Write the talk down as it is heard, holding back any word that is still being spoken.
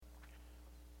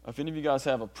if any of you guys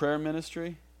have a prayer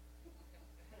ministry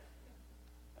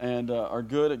and are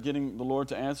good at getting the Lord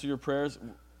to answer your prayers,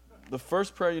 the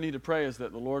first prayer you need to pray is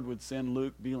that the Lord would send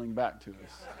Luke Beeling back to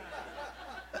us.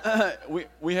 When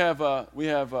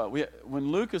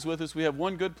Luke is with us, we have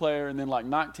one good player and then like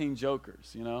 19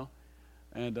 jokers, you know.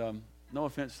 And no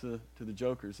offense to the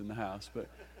jokers in the house, but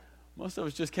most of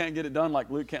us just can't get it done like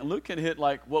Luke can. Luke can hit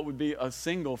like what would be a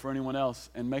single for anyone else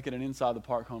and make it an inside the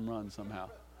park home run somehow.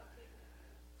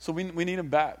 So we need him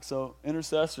back. So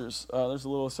intercessors, there's a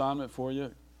little assignment for you.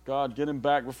 God, get him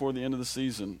back before the end of the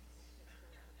season.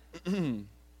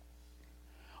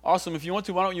 Awesome. If you want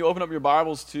to, why don't you open up your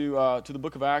Bibles to the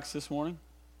book of Acts this morning?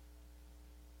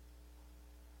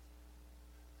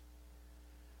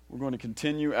 We're going to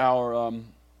continue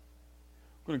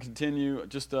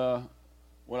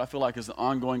what I feel like is an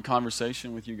ongoing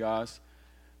conversation with you guys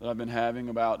that I've been having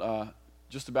about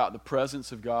just about the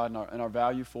presence of God and our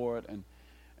value for it, and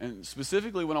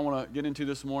specifically what I want to get into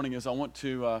this morning is I want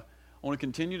to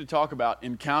continue to talk about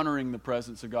encountering the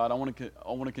presence of God. I want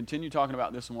to continue talking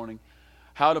about this morning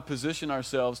how to position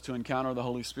ourselves to encounter the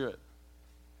Holy Spirit,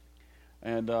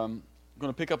 and I'm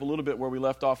going to pick up a little bit where we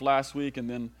left off last week, and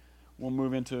then we'll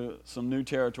move into some new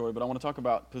territory. But I want to talk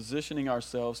about positioning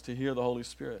ourselves to hear the Holy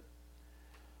Spirit.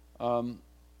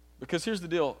 Because here's the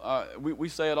deal, we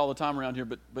say it all the time around here,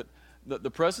 but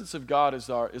the presence of God is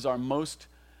our most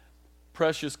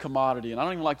precious commodity. And I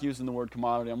don't even like using the word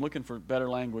commodity. I'm looking for better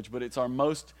language, but it's our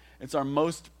most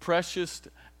precious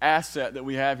asset that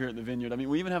we have here at the Vineyard. I mean,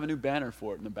 we even have a new banner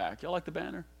for it in the back. Y'all like the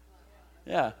banner?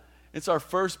 Yeah. It's our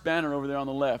first banner over there on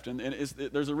the left, and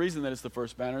there's a reason that it's the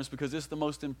first banner. It's because it's the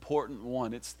most important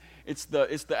one. It's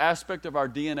the aspect of our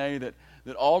DNA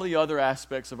that all the other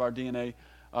aspects of our DNA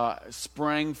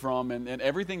sprang from, and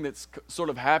everything that's sort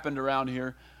of happened around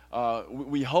here,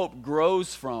 we hope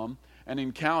grows from an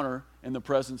encounter in the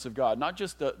presence of God. Not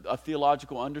just a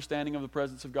theological understanding of the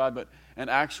presence of God, but an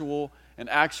actual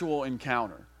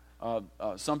encounter,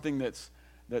 something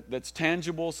that's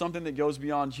tangible, something that goes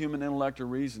beyond human intellect or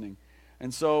reasoning.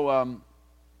 And so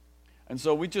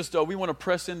we want to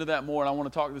press into that more, and I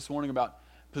want to talk this morning about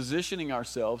positioning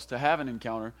ourselves to have an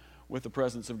encounter with the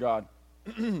presence of God.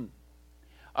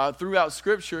 Throughout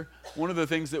Scripture, one of the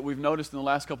things that we've noticed in the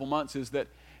last couple months is that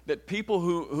people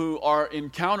who are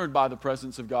encountered by the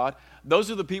presence of God,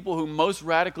 those are the people who most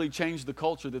radically change the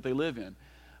culture that they live in.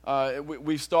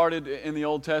 We've started in the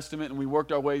Old Testament and we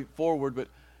worked our way forward, but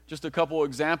just a couple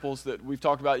examples that we've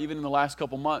talked about even in the last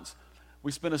couple months.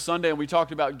 We spent a Sunday and we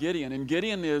talked about Gideon, and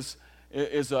Gideon is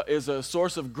a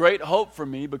source of great hope for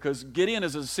me because Gideon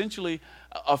is essentially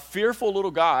a fearful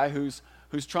little guy who's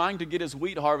trying to get his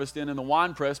wheat harvest in the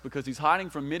wine press because he's hiding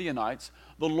from Midianites.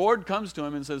 The Lord comes to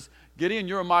him and says, Gideon,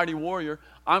 you're a mighty warrior.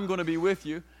 I'm going to be with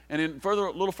you. And a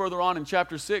little further on in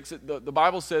chapter 6, the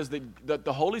Bible says that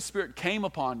the Holy Spirit came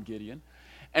upon Gideon.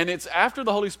 And it's after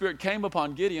the Holy Spirit came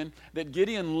upon Gideon that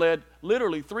Gideon led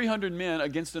literally 300 men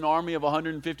against an army of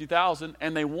 150,000,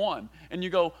 and they won. And you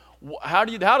go, how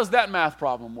does that math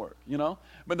problem work? You know?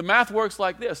 But the math works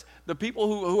like this. The people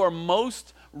who are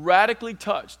most radically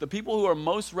touched, the people who are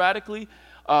most radically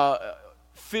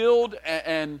filled,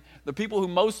 and the people who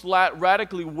most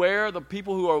radically wear, the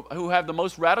people who have the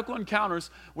most radical encounters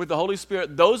with the Holy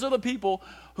Spirit, those are the people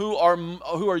who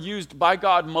are used by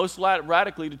God most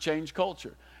radically to change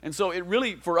culture. And so it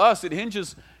really, for us, it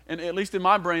hinges, and at least in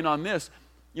my brain, on this.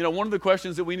 You know, one of the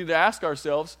questions that we need to ask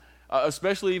ourselves,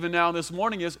 especially even now this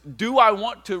morning, is, do I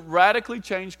want to radically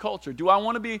change culture? Do I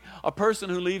want to be a person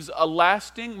who leaves a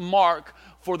lasting mark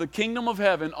for the kingdom of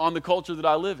heaven on the culture that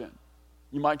I live in?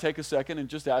 You might take a second and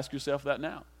just ask yourself that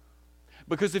now.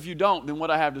 Because if you don't, then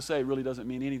what I have to say really doesn't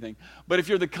mean anything. But if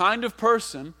you're the kind of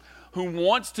person who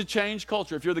wants to change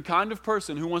culture, if you're the kind of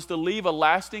person who wants to leave a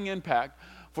lasting impact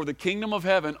for the kingdom of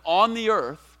heaven on the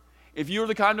earth, if you're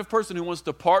the kind of person who wants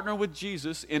to partner with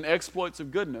Jesus in exploits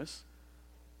of goodness,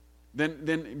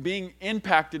 then being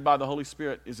impacted by the Holy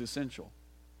Spirit is essential.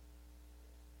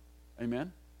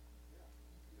 Amen?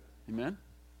 Amen?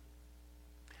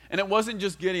 And it wasn't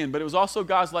just Gideon, but it was also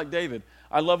guys like David.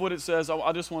 I love what it says.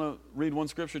 I just want to read one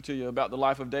scripture to you about the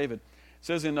life of David. It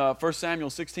says in 1 Samuel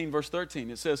 16, verse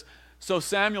 13, it says, So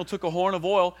Samuel took a horn of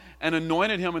oil and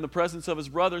anointed him in the presence of his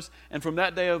brothers, and from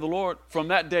that day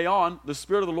on, the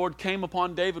Spirit of the Lord came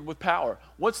upon David with power.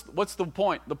 What's the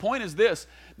point? The point is this,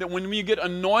 that when you get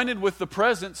anointed with the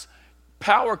presence,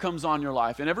 power comes on your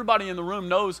life. And everybody in the room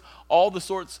knows all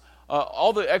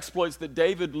the exploits that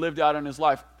David lived out in his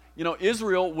life. You know,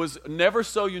 Israel was never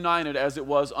so united as it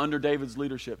was under David's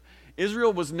leadership.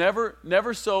 Israel was never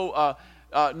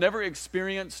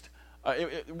experienced,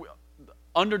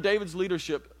 under David's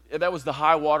leadership, that was the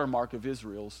high watermark of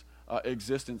Israel's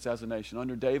existence as a nation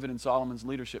under David and Solomon's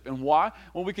leadership. And why?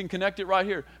 Well, we can connect it right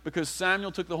here. Because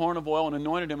Samuel took the horn of oil and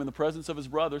anointed him in the presence of his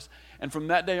brothers. And from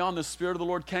that day on, the Spirit of the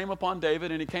Lord came upon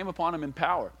David, and he came upon him in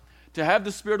power. To have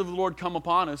the Spirit of the Lord come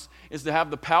upon us is to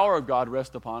have the power of God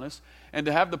rest upon us. And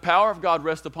to have the power of God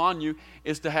rest upon you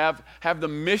is to have the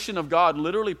mission of God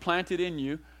literally planted in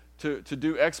you to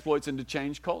do exploits and to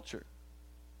change culture.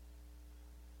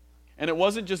 And it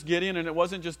wasn't just Gideon and it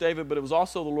wasn't just David, but it was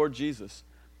also the Lord Jesus.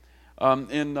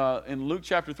 In Luke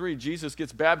chapter 3, Jesus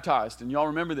gets baptized. And y'all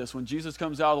remember this. When Jesus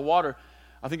comes out of the water,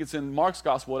 I think it's in Mark's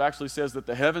gospel, it actually says that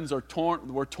the heavens were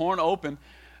torn open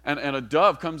and a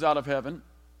dove comes out of heaven.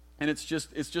 And it's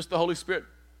just the Holy Spirit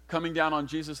coming down on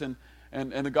Jesus. And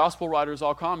the gospel writers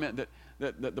all comment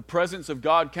that the presence of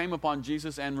God came upon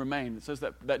Jesus and remained. It says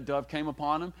that dove came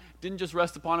upon him. It didn't just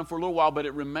rest upon him for a little while, but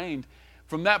it remained.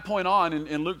 From that point on,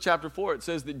 in Luke chapter 4, it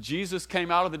says that Jesus came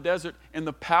out of the desert in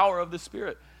the power of the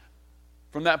Spirit.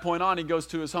 From that point on, he goes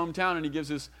to his hometown and he gives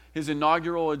his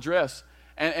inaugural address.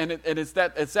 And it's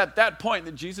at that point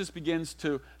that Jesus begins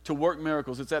to work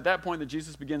miracles. It's at that point that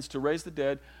Jesus begins to raise the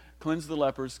dead, cleanse the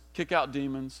lepers, kick out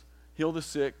demons, heal the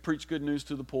sick, preach good news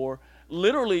to the poor.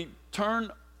 Literally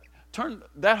turn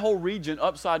that whole region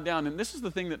upside down. And this is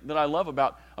the thing that I love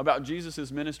about Jesus'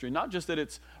 ministry. Not just that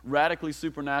it's radically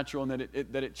supernatural and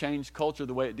that it changed culture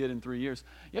the way it did in 3 years.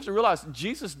 You have to realize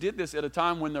Jesus did this at a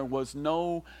time when there was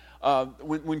no...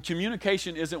 when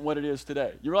communication isn't what it is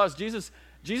today. You realize Jesus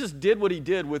did what he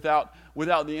did without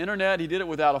the internet. He did it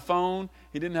without a phone.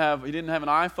 He didn't have an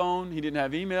iPhone. He didn't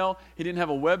have email. He didn't have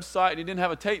a website. He didn't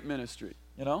have a tape ministry.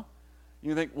 You know,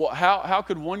 you think, well, how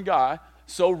could one guy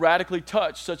so radically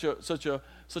touch such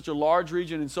a large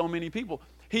region and so many people?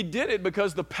 He did it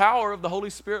because the power of the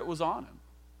Holy Spirit was on him.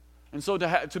 And so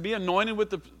to be anointed with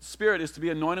the Spirit is to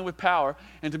be anointed with power,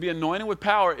 and to be anointed with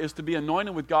power is to be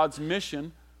anointed with God's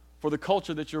mission for the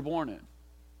culture that you're born in.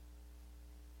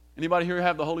 Anybody here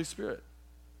have the Holy Spirit?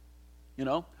 You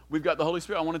know, we've got the Holy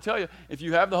Spirit. I want to tell you, if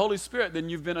you have the Holy Spirit, then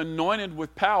you've been anointed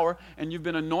with power, and you've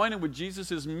been anointed with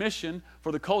Jesus' mission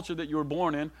for the culture that you were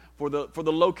born in, for the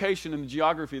location and the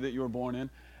geography that you were born in,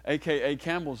 a.k.a.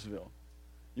 Campbellsville.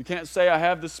 You can't say, I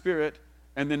have the Spirit,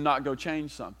 and then not go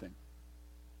change something.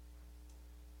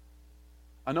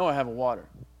 I know I have a water.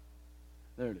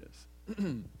 There it is.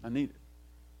 I need it.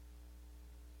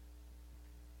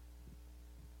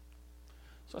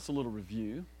 So that's a little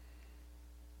review,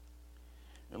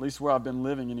 at least where I've been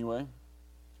living anyway.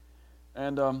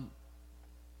 And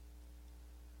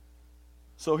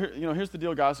so here's the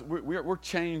deal, guys. We're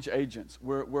change agents.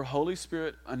 We're Holy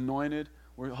Spirit anointed.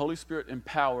 We're Holy Spirit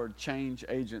empowered change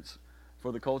agents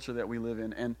for the culture that we live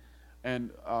in.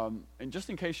 And just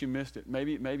in case you missed it,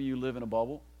 maybe you live in a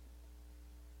bubble.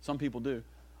 Some people do.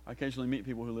 I occasionally meet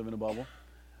people who live in a bubble.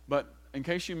 But in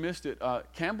case you missed it,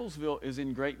 Campbellsville is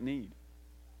in great need.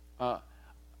 I'm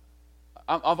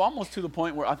almost to the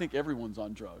point where I think everyone's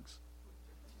on drugs.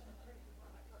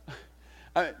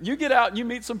 You get out and you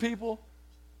meet some people,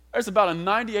 there's about a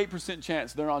 98%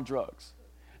 chance they're on drugs.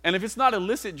 And if it's not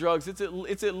illicit drugs, it's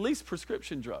at least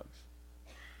prescription drugs.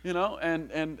 You know,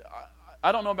 and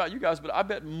I don't know about you guys, but I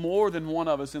bet more than one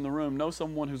of us in the room know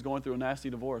someone who's going through a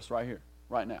nasty divorce right here,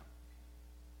 right now.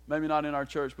 Maybe not in our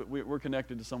church, but we're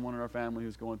connected to someone in our family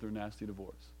who's going through a nasty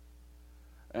divorce.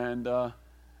 And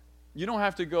you don't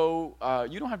have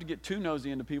to get too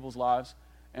nosy into people's lives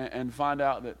and find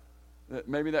out that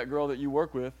maybe that girl that you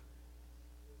work with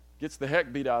gets the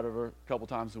heck beat out of her a couple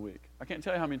times a week. I can't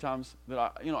tell you how many times that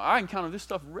I encounter this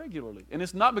stuff regularly. And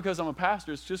it's not because I'm a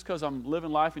pastor, it's just because I'm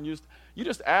living life, and you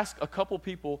just ask a couple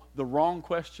people the wrong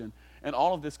question and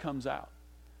all of this comes out.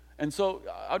 And so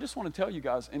I just want to tell you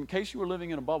guys, in case you were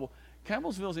living in a bubble,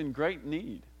 Campbellsville's in great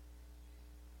need.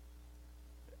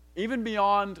 Even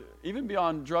beyond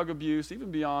drug abuse, even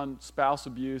beyond spouse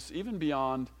abuse, even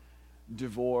beyond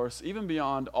divorce, even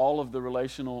beyond all of the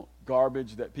relational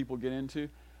garbage that people get into,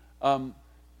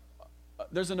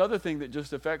 there's another thing that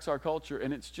just affects our culture,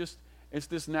 and it's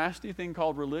this nasty thing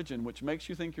called religion, which makes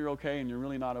you think you're okay and you're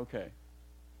really not okay.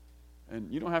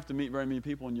 And you don't have to meet very many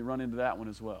people, and you run into that one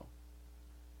as well.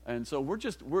 And so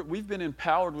we've been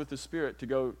empowered with the Spirit to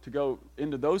go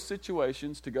into those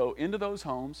situations, to go into those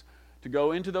homes, to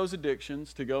go into those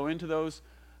addictions, to go into those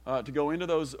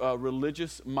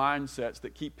religious mindsets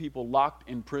that keep people locked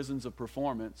in prisons of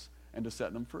performance, and to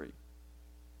set them free.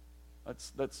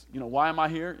 That's why am I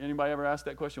here? Anybody ever ask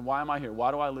that question? Why am I here? Why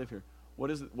do I live here?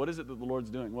 What is it that the Lord's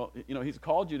doing? Well, He's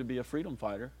called you to be a freedom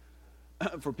fighter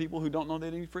for people who don't know they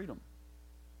need freedom,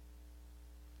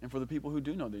 and for the people who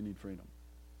do know they need freedom.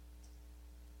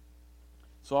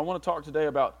 So I want to talk today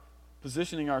about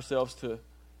positioning ourselves to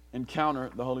encounter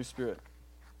the Holy Spirit.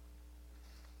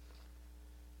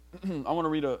 I want to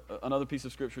read another piece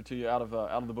of scripture to you out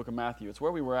of the book of Matthew. It's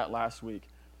where we were at last week.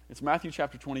 It's Matthew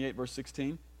chapter 28, verse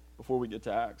 16, before we get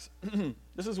to Acts.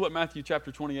 This is what Matthew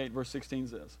chapter 28, verse 16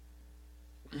 says.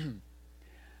 It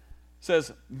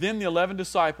says, "Then the 11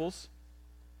 disciples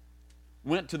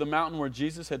went to the mountain where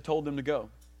Jesus had told them to go.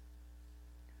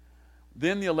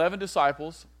 Then the 11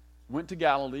 disciples went to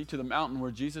Galilee, to the mountain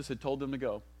where Jesus had told them to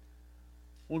go."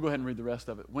 We'll go ahead and read the rest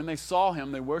of it. "When they saw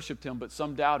him, they worshipped him, but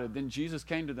some doubted. Then Jesus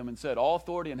came to them and said, 'All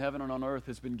authority in heaven and on earth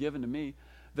has been given to me.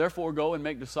 Therefore go and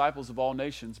make disciples of all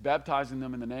nations, baptizing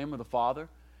them in the name of the Father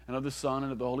and of the Son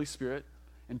and of the Holy Spirit,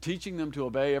 and teaching them to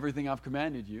obey everything I've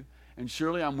commanded you. And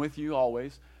surely I'm with you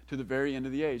always to the very end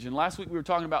of the age.'" And last week we were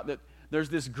talking about that there's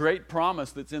this great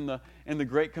promise that's in the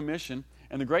Great Commission,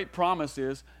 and the great promise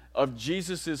is of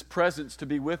Jesus' presence to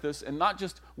be with us, and not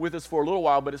just with us for a little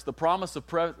while, but it's the promise of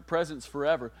presence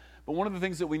forever. But one of the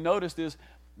things that we noticed is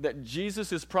that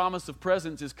Jesus' promise of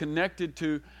presence is connected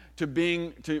to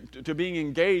being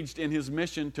engaged in his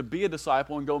mission to be a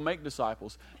disciple and go make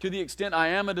disciples. To the extent I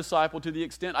am a disciple, to the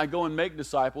extent I go and make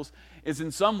disciples, is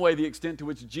in some way the extent to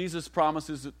which Jesus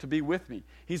promises to be with me.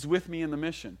 He's with me in the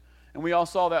mission. And we all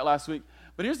saw that last week.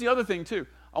 But here's the other thing too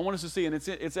I want us to see, and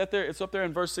it's up there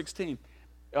in verse 16.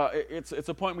 It's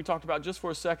a point we talked about just for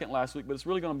a second last week, but it's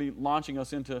really going to be launching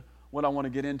us into what I want to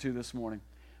get into this morning.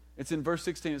 It's in verse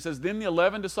 16. It says, "Then the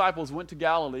 11 disciples went to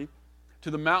Galilee,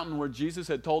 to the mountain where Jesus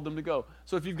had told them to go."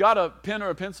 So if you've got a pen or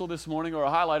a pencil this morning or a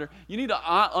highlighter, you need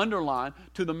to underline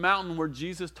 "to the mountain where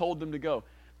Jesus told them to go."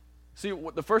 See,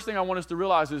 the first thing I want us to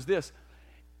realize is this.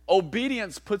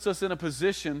 Obedience puts us in a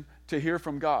position to hear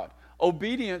from God.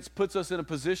 Obedience puts us in a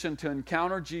position to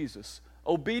encounter Jesus.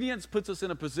 Obedience puts us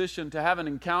in a position to have an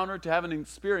encounter, to have an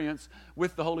experience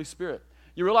with the Holy Spirit.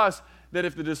 You realize that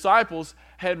if the disciples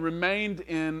had remained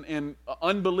in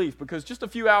unbelief, because just a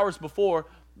few hours before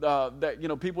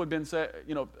people had been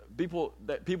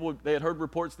they had heard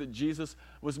reports that Jesus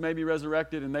was maybe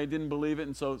resurrected, and they didn't believe it,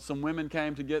 and so some women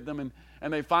came to get them,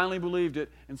 and they finally believed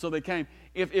it, and so they came.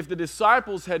 If the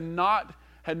disciples had not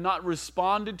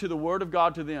responded to the word of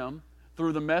God to them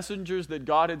through the messengers that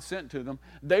God had sent to them,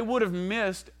 they would have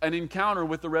missed an encounter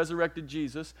with the resurrected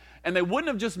Jesus. And they wouldn't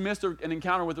have just missed an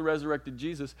encounter with the resurrected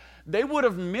Jesus. They would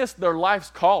have missed their life's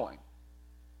calling.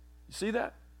 You see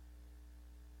that?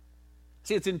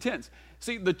 See, it's intense.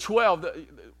 See, the 12,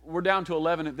 we're down to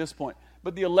 11 at this point.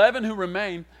 But the 11 who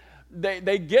remain,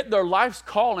 they get their life's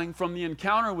calling from the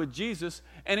encounter with Jesus.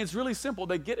 And it's really simple.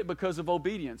 They get it because of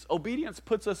obedience. Obedience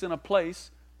puts us in a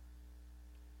place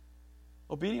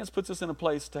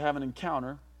to have an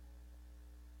encounter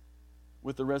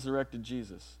with the resurrected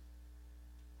Jesus.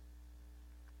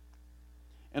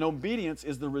 And obedience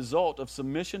is the result of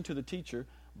submission to the teacher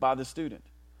by the student.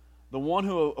 The one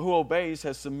who obeys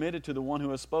has submitted to the one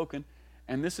who has spoken,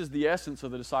 and this is the essence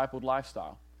of the discipled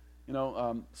lifestyle.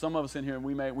 Some of us in here,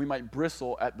 we might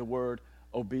bristle at the word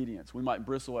obedience. We might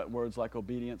bristle at words like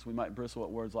obedience. We might bristle at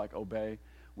words like obey.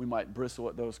 We might bristle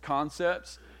at those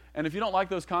concepts. And if you don't like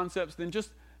those concepts, then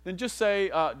just say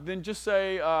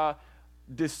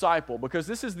disciple, because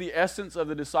this is the essence of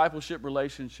the discipleship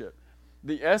relationship.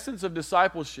 The essence of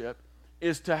discipleship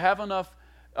is to have enough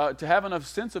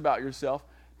sense about yourself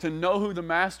to know who the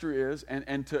master is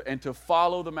and to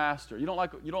follow the master. You don't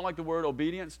like the word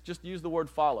obedience? Just use the word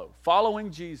follow.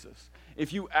 Following Jesus.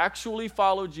 If you actually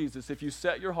follow Jesus, if you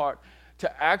set your heart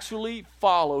to actually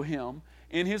follow him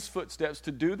in his footsteps, to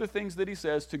do the things that he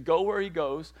says, to go where he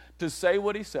goes, to say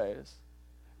what he says,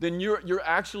 then you're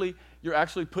actually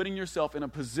putting yourself in a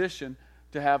position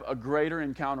to have a greater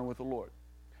encounter with the Lord.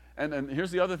 And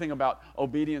here's the other thing about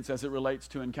obedience as it relates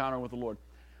to encounter with the Lord.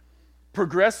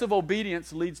 Progressive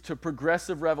obedience leads to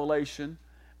progressive revelation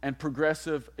and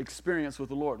progressive experience with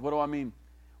the Lord. What do I mean?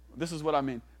 This is what I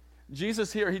mean.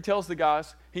 Jesus here, he tells the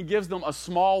guys, he gives them a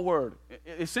small word.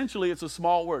 Essentially, it's a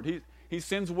small word. He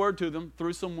sends word to them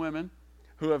through some women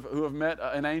who have met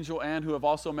an angel and who have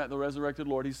also met the resurrected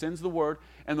Lord. He sends the word,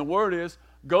 and the word is,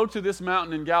 go to this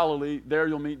mountain in Galilee, there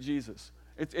you'll meet Jesus.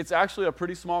 It's actually a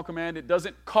pretty small command. It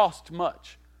doesn't cost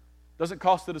much. Doesn't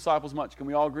cost the disciples much. Can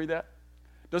we all agree that?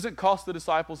 Doesn't cost the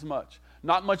disciples much.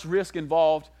 Not much risk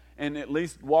involved in at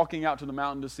least walking out to the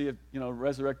mountain to see if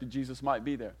resurrected Jesus might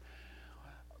be there.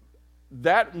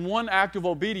 That one act of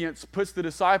obedience puts the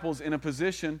disciples in a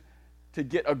position to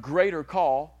get a greater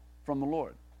call from the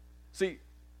Lord. See,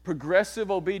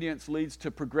 progressive obedience leads to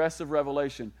progressive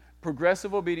revelation.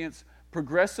 Progressive obedience,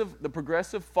 the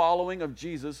progressive following of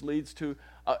Jesus leads to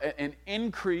an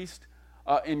increased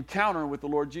encounter with the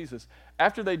Lord Jesus.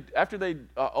 After they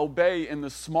obey in the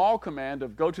small command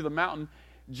of go to the mountain,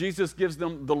 Jesus gives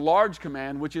them the large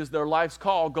command, which is their life's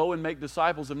call, go and make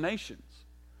disciples of nations.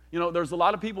 You know, there's a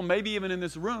lot of people, maybe even in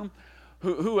this room,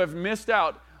 who have missed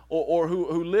out or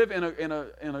who live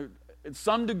in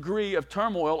some degree of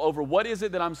turmoil over what is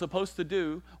it that I'm supposed to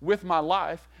do with my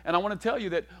life. And I want to tell you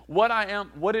that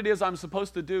what it is I'm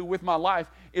supposed to do with my life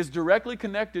is directly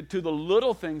connected to the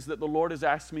little things that the Lord has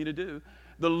asked me to do,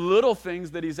 the little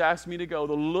things that He's asked me to go,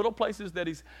 the little places that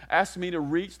He's asked me to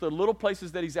reach, the little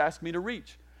places that He's asked me to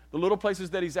reach, the little places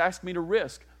that He's asked me to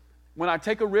risk. When I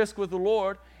take a risk with the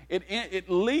Lord, it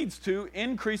leads to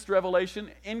increased revelation,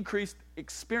 increased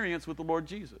experience with the Lord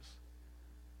Jesus.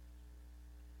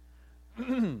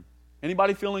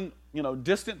 Anybody feeling,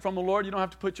 distant from the Lord? You don't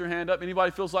have to put your hand up.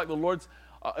 Anybody feels like the Lord's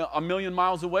a million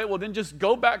miles away? Well, then just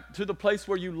go back to the place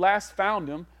where you last found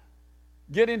Him.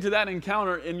 Get into that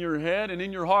encounter in your head and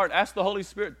in your heart. Ask the Holy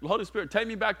Spirit, take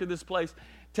me back to this place.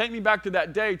 Take me back to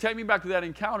that day. Take me back to that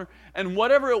encounter. And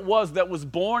whatever it was that was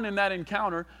born in that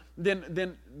encounter,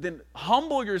 then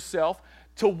humble yourself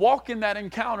to walk in that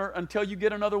encounter until you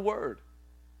get another word.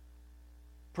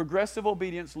 Progressive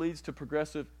obedience leads to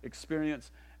progressive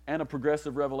experience and a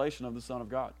progressive revelation of the Son of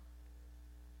God.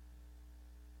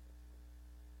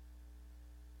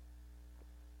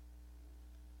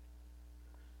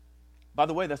 By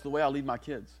the way, that's the way I lead my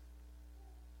kids.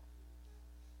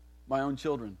 My own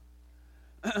children.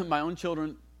 My own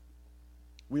children,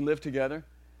 we live together,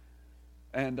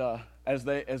 and as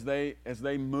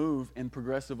they move in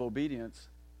progressive obedience,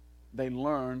 they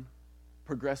learn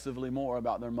progressively more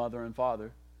about their mother and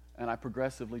father, and I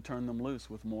progressively turn them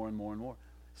loose with more and more and more.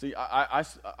 See, I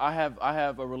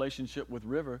have a relationship with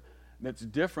River that's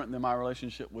different than my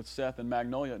relationship with Seth and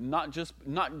Magnolia, not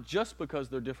just because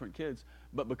they're different kids,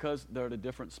 but because they're at a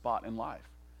different spot in life.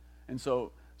 And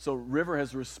so River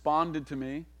has responded to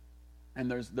me, and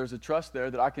there's a trust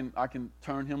there that I can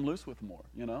turn him loose with more,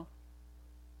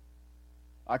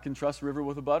 I can trust River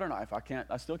with a butter knife.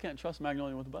 I still can't trust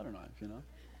Magnolia with a butter knife,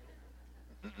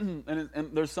 and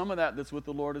there's some of that's with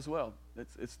the Lord as well.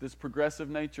 It's this progressive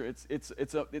nature.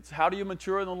 It's how do you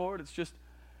mature in the Lord? It's just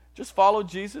follow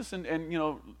Jesus, and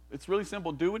it's really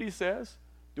simple. Do what He says.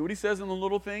 Do what He says in the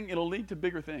little thing. It'll lead to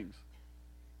bigger things.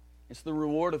 It's the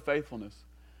reward of faithfulness.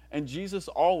 And Jesus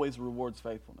always rewards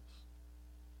faithfulness.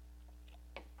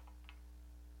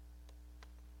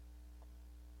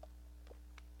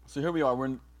 So here we are. We're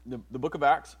in the book of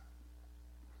Acts.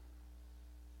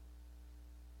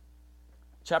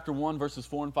 Chapter 1, verses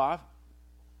 4 and 5.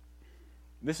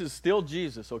 This is still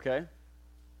Jesus, okay?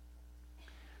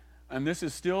 And this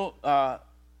is still the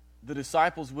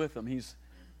disciples with Him.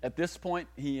 At this point,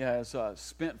 He has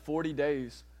spent 40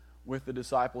 days with the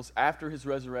disciples after His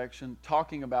resurrection,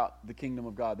 talking about the kingdom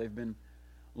of God. They've been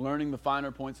learning the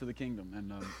finer points of the kingdom.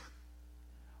 And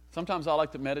sometimes I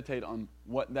like to meditate on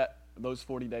what those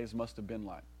 40 days must have been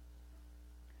like.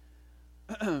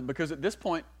 Because at this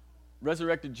point,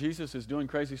 resurrected Jesus is doing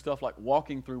crazy stuff like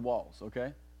walking through walls,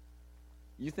 okay?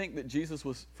 You think that Jesus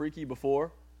was freaky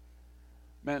before?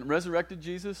 Man, resurrected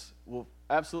Jesus will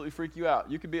absolutely freak you out.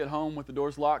 You could be at home with the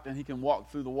doors locked and He can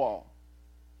walk through the wall.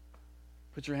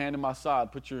 Put your hand in my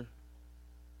side. Put your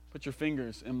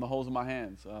fingers in the holes of my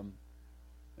hands.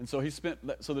 And so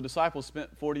the disciples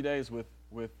spent 40 days with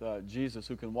Jesus,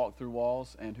 who can walk through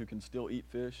walls and who can still eat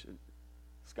fish.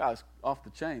 This guy's off the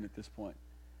chain at this point.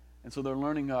 And so they're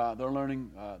learning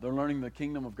the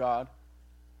kingdom of God.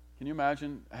 Can you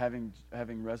imagine having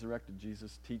resurrected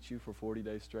Jesus teach you for 40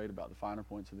 days straight about the finer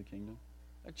points of the kingdom?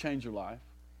 That'd change your life.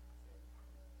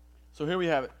 So here we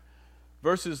have it.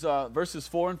 Verses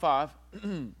 4 and 5.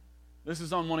 This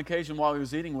is on one occasion while He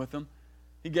was eating with them.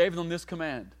 He gave them this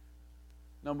command.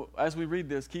 Now, as we read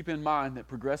this, keep in mind that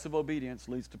progressive obedience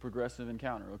leads to progressive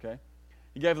encounter, okay?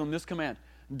 He gave them this command.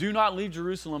 Do not leave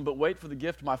Jerusalem, but wait for the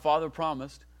gift my Father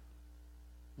promised,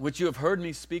 which you have heard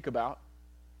me speak about.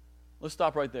 Let's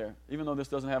stop right there. Even though this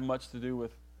doesn't have much to do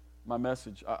with my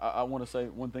message, I want to say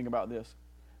one thing about this.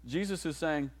 Jesus is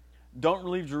saying, don't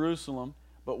leave Jerusalem,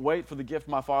 but wait for the gift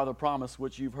my Father promised,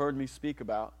 which you've heard me speak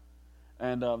about.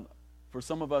 And for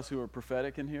some of us who are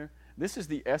prophetic in here, this is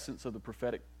the essence of the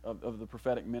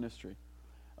prophetic ministry.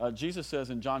 Jesus says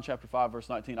in John chapter 5, verse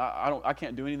 19, I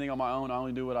can't do anything on my own. I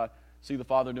only do what I see the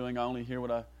Father doing. I only hear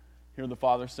what I hear the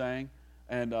Father saying.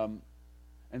 And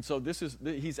so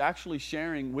He's actually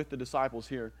sharing with the disciples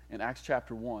here in Acts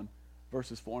chapter 1,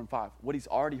 verses 4 and 5, what He's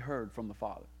already heard from the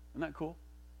Father. Isn't that cool?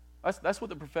 That's what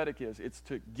the prophetic is. It's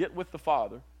to get with the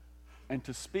Father and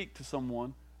to speak to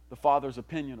someone the Father's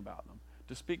opinion about them.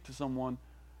 To speak to someone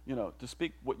to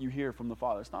speak what you hear from the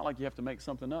Father. It's not like you have to make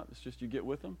something up. It's just you get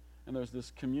with them, and there's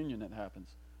this communion that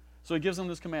happens. So he gives them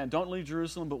this command: don't leave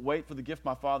Jerusalem, but wait for the gift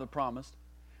my Father promised,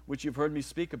 which you've heard me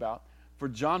speak about. For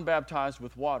John baptized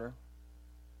with water,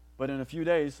 but in a few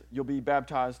days you'll be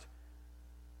baptized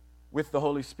with the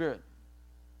Holy Spirit.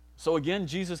 So again,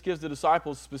 Jesus gives the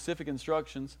disciples specific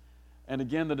instructions, and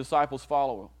again the disciples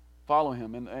follow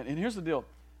him. And here's the deal: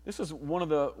 this is one of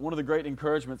the great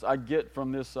encouragements I get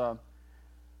from this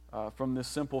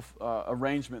simple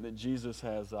arrangement that Jesus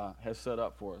has set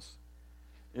up for us.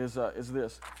 Is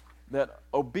this: that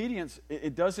obedience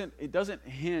it doesn't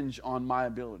hinge on my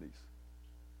abilities.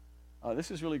 This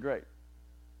is really great.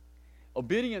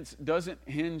 Obedience doesn't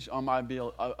hinge on my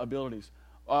abilities.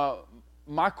 The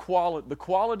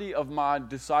quality of my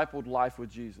discipled life with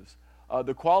Jesus,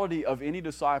 the quality of any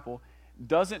disciple,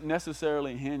 doesn't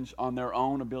necessarily hinge on their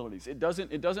own abilities. It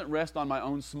doesn't rest on my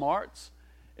own smarts.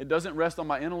 It doesn't rest on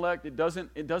my intellect. It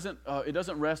doesn't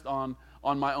rest on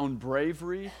my own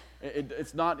bravery.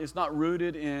 It's not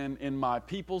rooted in my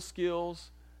people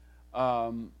skills.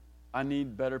 I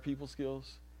need better people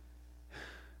skills.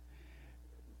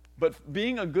 But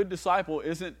being a good disciple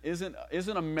isn't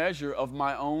a measure of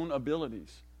my own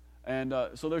abilities, and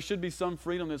so there should be some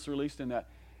freedom that's released in that.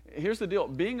 Here's the deal: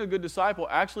 being a good disciple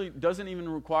actually doesn't even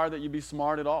require that you be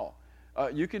smart at all.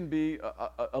 You can be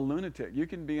a lunatic, you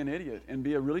can be an idiot, and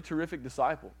be a really terrific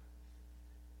disciple.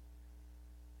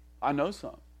 I know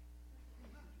some.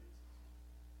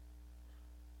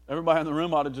 Everybody in the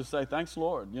room ought to just say, "Thanks,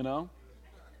 Lord,"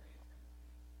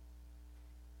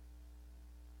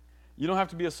 You don't have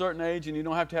to be a certain age, and you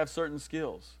don't have to have certain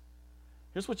skills.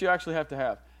 Here's what you actually have to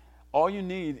have. All you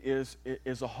need is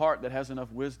a heart that has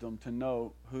enough wisdom to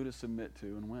know who to submit to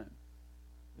and when.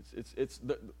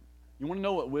 You want to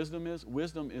know what wisdom is?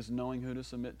 Wisdom is knowing who to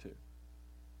submit to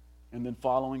and then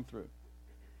following through.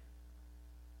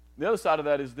 The other side of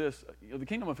that is this: the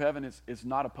kingdom of heaven is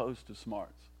not opposed to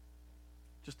smarts.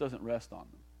 It just doesn't rest on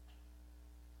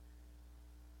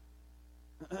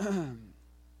them.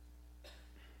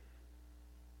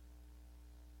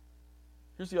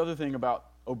 Here's the other thing about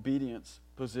obedience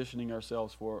positioning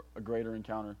ourselves for a greater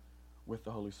encounter with the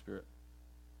Holy Spirit.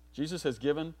 Jesus he's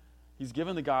given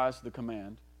the guys the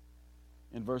command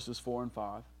in verses 4 and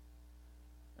 5.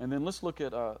 And then let's look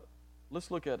at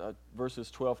verses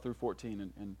 12 through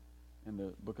 14 in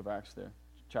the book of Acts there,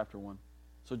 chapter 1.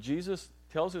 So Jesus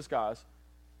tells his guys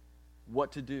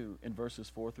what to do in verses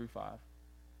 4 through 5.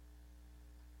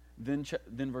 Then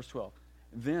verse 12.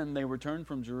 Then they returned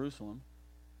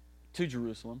to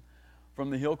Jerusalem,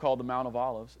 from the hill called the Mount of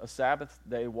Olives, a Sabbath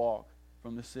day walk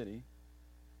from the city.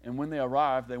 And when they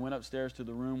arrived, they went upstairs to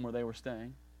the room where they were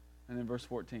staying. And then verse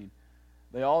 14.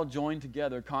 They all joined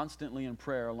together constantly in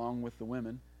prayer along with the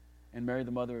women and Mary,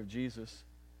 the mother of Jesus,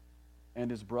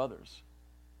 and his brothers.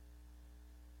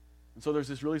 And so there's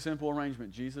this really simple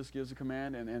arrangement. Jesus gives a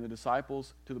command, and the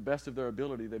disciples, to the best of their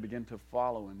ability, they begin to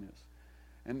follow in this.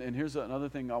 And here's another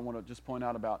thing I want to just point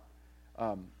out about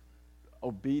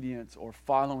obedience or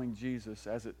following Jesus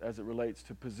as it relates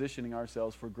to positioning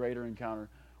ourselves for greater encounter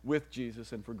with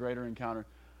Jesus and for greater encounter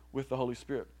with the Holy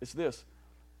Spirit. It's this: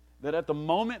 that at the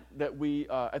moment that we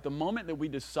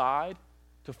decide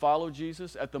to follow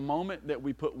Jesus, at the moment that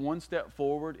we put one step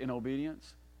forward in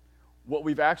obedience, what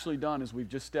we've actually done is we've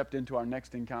just stepped into our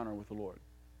next encounter with the Lord.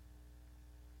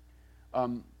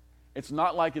 It's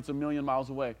not like it's a million miles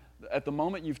away. At the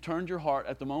moment you've turned your heart,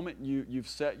 at the moment you've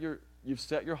set your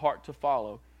heart to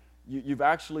follow, you've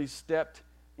actually stepped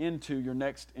into your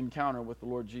next encounter with the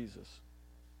Lord Jesus.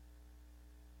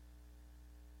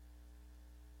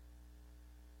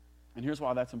 And here's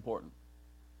why that's important.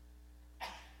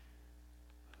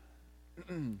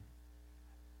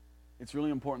 It's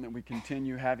really important that we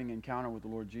continue having encounter with the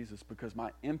Lord Jesus, because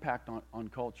my impact on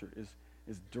culture is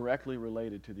directly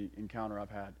related to the encounter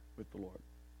I've had with the Lord.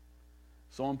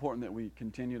 So important that we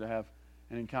continue to have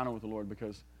an encounter with the Lord,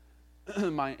 because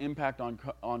my impact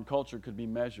on culture could be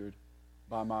measured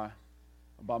by my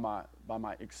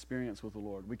experience with the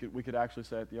Lord. We could actually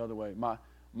say it the other way.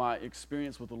 My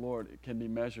experience with the Lord can be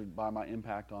measured by my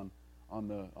impact on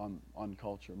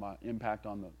culture, my impact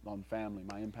on family,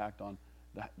 my impact on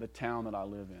the town that I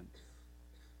live in.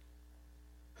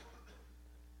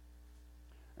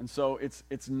 And so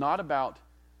it's not about,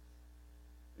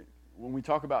 when we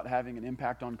talk about having an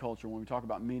impact on culture, when we talk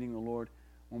about meeting the Lord,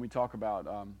 when we talk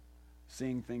about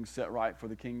seeing things set right for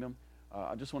the kingdom,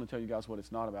 I just want to tell you guys what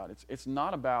it's not about. It's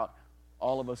not about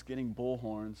all of us getting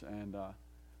bullhorns and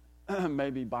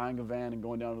maybe buying a van and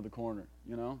going down to the corner,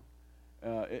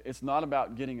 It's not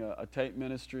about getting a tape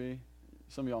ministry.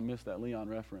 Some of y'all missed that Leon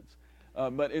reference.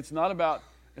 But it's not about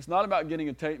It's not about getting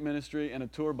a tape ministry and a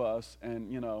tour bus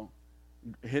and,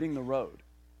 hitting the road.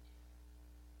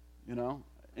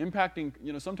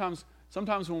 Impacting,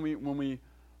 sometimes when we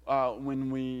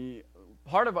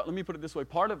part of, let me put it this way,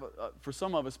 for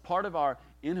some of us, part of our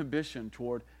inhibition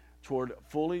toward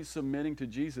fully submitting to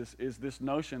Jesus is this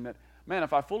notion that, man,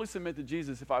 if I fully submit to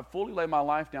Jesus, if I fully lay my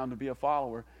life down to be a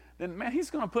follower, then, man, he's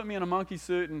going to put me in a monkey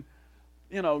suit and,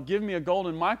 give me a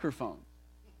golden microphone.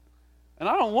 And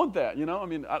I don't want that,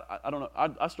 I don't know.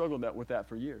 I struggled with that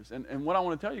for years. And what I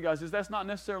want to tell you guys is that's not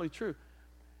necessarily true.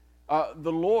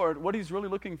 The Lord, what he's really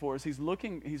looking for is he's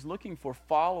looking for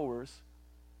followers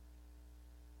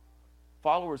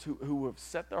who have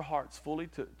set their hearts fully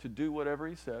to do whatever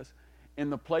he says in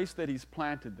the place that he's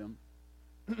planted them.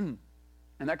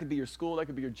 And that could be your school, that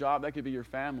could be your job, that could be your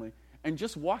family. And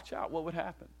just watch out what would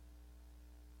happen.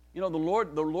 The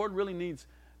Lord really needs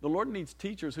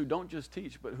teachers who don't just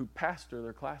teach, but who pastor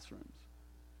their classrooms.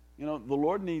 The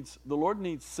Lord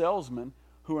needs salesmen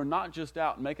who are not just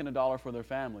out making a dollar for their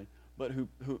family, but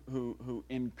who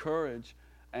encourage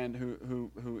and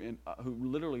who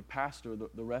literally pastor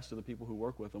the rest of the people who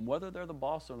work with them, whether they're the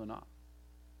boss or they're not.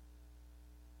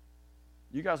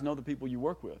 You guys know the people you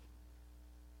work with.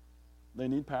 They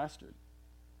need pastored.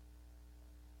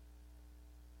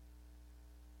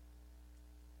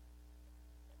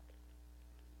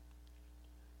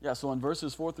 Yeah, so in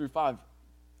verses 4 through 5,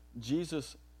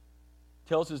 Jesus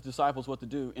tells his disciples what to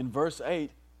do. In verse 8,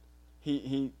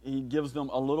 he gives them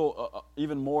a little,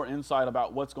 even more insight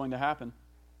about what's going to happen.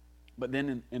 But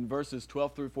then in verses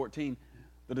 12 through 14,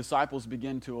 the disciples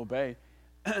begin to obey.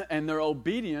 And their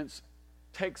obedience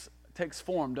takes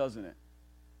form, doesn't it?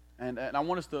 And I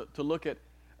want us to look at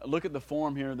the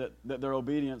form here that their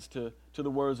obedience to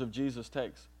the words of Jesus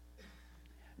takes.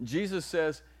 Jesus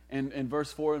says in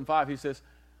verse 4 and 5, he says,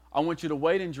 I want you to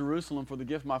wait in Jerusalem for the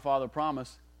gift my Father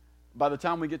promised. By the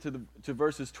time we get to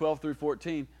verses 12 through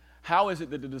 14, how is it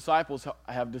that the disciples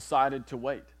have decided to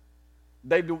wait?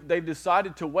 They've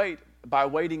decided to wait by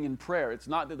waiting in prayer. It's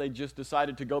not that they just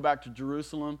decided to go back to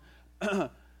Jerusalem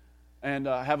and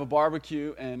have a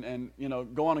barbecue and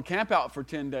go on a camp out for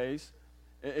 10 days.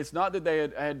 It's not that they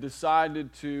had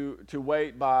decided to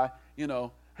wait by,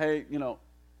 hey,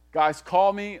 guys,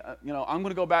 call me. I'm going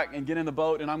to go back and get in the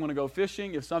boat and I'm going to go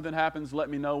fishing. If something happens, let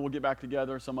me know. We'll get back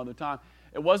together some other time.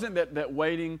 It wasn't that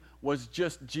waiting was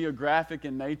just geographic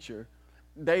in nature.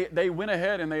 They went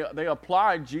ahead and they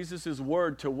applied Jesus'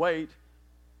 word to wait,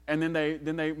 and then they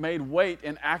made wait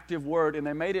an active word, and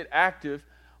they made it active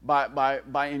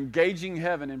by engaging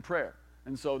heaven in prayer.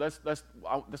 And so that's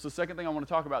the second thing I want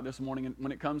to talk about this morning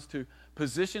when it comes to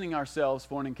positioning ourselves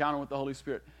for an encounter with the Holy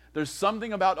Spirit. There's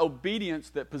something about obedience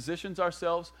that positions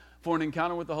ourselves for an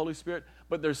encounter with the Holy Spirit,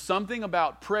 but there's something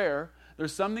about prayer,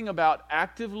 there's something about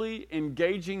actively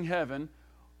engaging heaven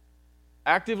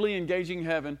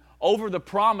over the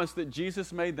promise that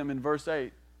Jesus made them in verse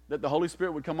 8, that the Holy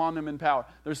Spirit would come on them in power.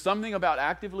 There's something about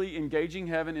actively engaging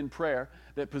heaven in prayer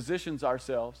that positions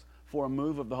ourselves for a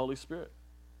move of the Holy Spirit.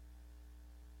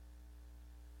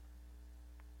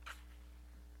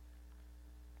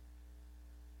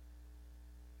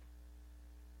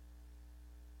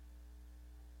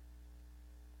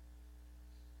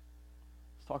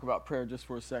 Let's talk about prayer just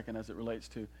for a second as it relates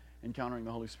to encountering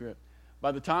the Holy Spirit.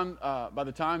 By the time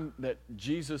that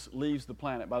Jesus leaves the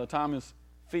planet, by the time his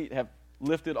feet have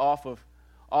lifted off of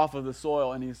the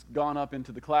soil and he's gone up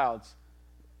into the clouds,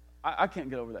 I can't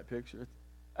get over that picture.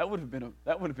 That would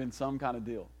have been some kind of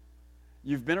deal.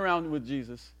 You've been around with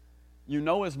Jesus. You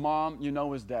know his mom. You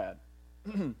know his dad.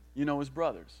 You know his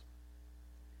brothers.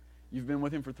 You've been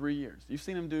with him for 3 years. You've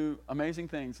seen him do amazing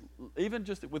things. Even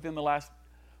just within the last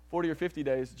 40 or 50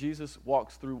 days, Jesus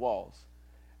walks through walls.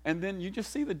 And then you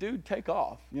just see the dude take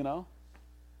off,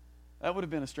 That would have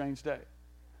been a strange day.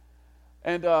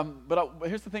 And but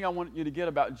here's the thing I want you to get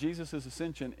about Jesus'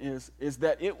 ascension is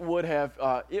that it would have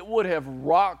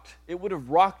rocked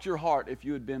your heart if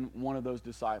you had been one of those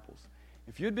disciples.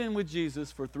 If you had been with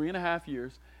Jesus for 3.5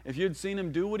 years, if you had seen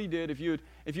him do what he did, if you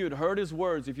had heard his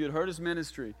words, if you had heard his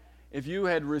ministry, if you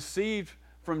had received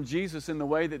from Jesus in the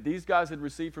way that these guys had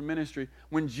received from ministry,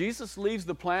 when Jesus leaves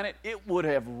the planet, it would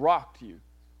have rocked you.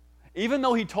 Even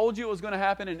though he told you it was going to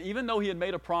happen, and even though he had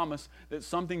made a promise that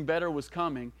something better was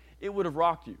coming, it would have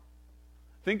rocked you.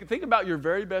 Think about your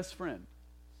very best friend.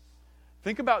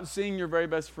 Think about seeing your very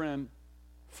best friend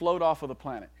float off of the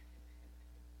planet.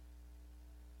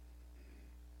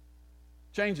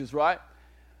 Changes, right?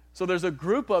 So there's a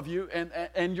group of you,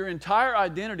 and your entire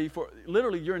identity,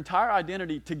 your entire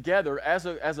identity together as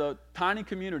a tiny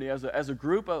community, as a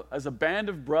group, as a band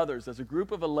of brothers, as a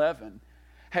group of 11,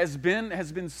 has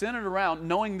been centered around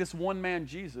knowing this one man,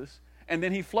 Jesus, and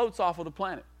then he floats off of the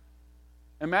planet.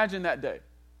 Imagine that day.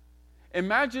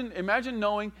 Imagine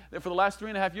knowing that for the last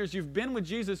 3.5 years you've been with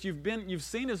Jesus, you've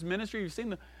seen his ministry, you've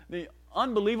seen the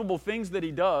unbelievable things that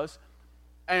he does,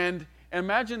 and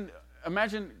imagine,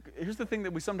 here's the thing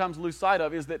that we sometimes lose sight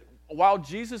of, is that while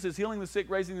Jesus is healing the sick,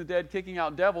 raising the dead, kicking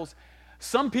out devils,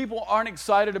 some people aren't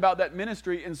excited about that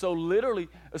ministry, and so literally,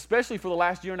 especially for the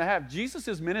last 1.5 years,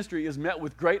 Jesus' ministry is met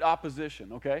with great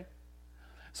opposition, okay?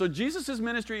 So Jesus'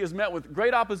 ministry is met with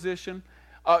great opposition.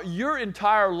 Your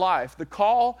entire life, the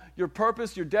call, your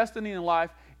purpose, your destiny in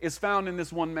life is found in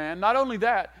this one man. Not only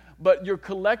that, but your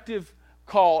collective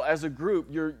call as a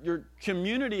group, your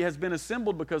community has been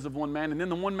assembled because of one man, and then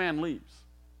the one man leaves.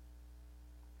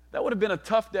 That would have been a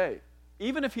tough day.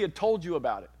 Even if he had told you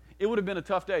about it, it would have been a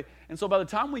tough day. And so by the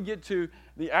time we get to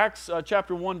the Acts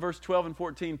chapter 1, verse 12 and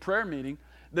 14 prayer meeting,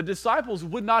 the disciples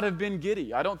would not have been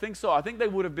giddy. I don't think so. I think they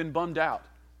would have been bummed out.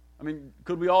 I mean,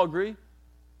 could we all agree?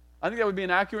 I think that would be an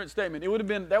accurate statement. That would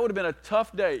have been a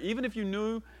tough day. Even if you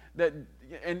knew that,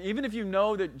 and even if you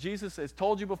know that Jesus has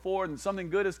told you before and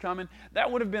something good is coming,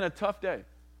 that would have been a tough day.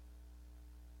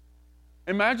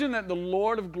 Imagine that the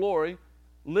Lord of glory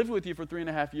lived with you for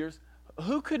 3.5 years.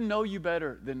 Who could know you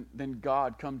better than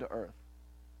God come to earth?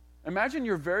 Imagine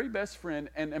your very best friend,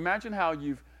 and imagine how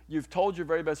you've told your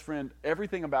very best friend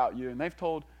everything about you, and they've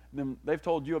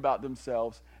told you about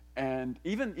themselves, and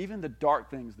even the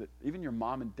dark things that even your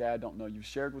mom and dad don't know, you've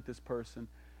shared with this person.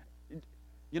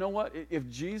 You know what? If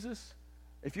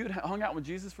you had hung out with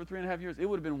Jesus for 3.5 years, it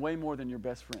would have been way more than your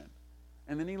best friend.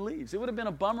 And then he leaves. It would have been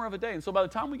a bummer of a day. And so by the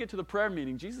time we get to the prayer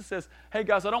meeting, Jesus says, hey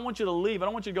guys, I don't want you to leave. I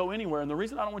don't want you to go anywhere. And the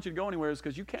reason I don't want you to go anywhere is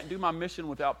because you can't do my mission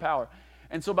without power.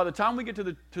 And so by the time we get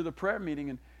to the prayer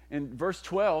meeting, in verse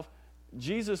 12,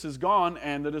 Jesus is gone,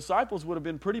 and the disciples would have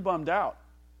been pretty bummed out.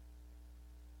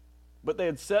 But they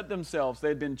had set themselves, they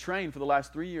had been trained for the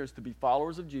last 3 years to be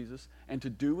followers of Jesus and to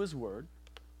do his word.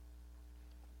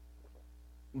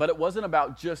 But it wasn't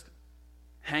about just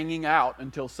hanging out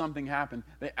until something happened.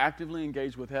 They actively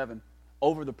engaged with heaven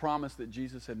over the promise that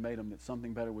Jesus had made them, that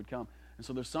something better would come. And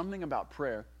so there's something about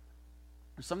prayer.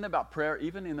 There's something about prayer,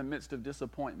 even in the midst of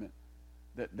disappointment,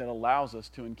 that allows us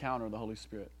to encounter the Holy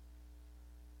Spirit.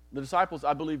 The disciples,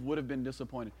 I believe, would have been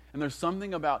disappointed. And there's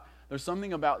something about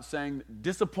saying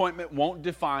disappointment won't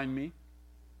define me.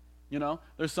 You know,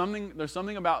 there's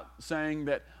something about saying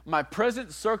that my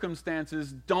present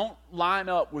circumstances don't line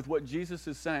up with what Jesus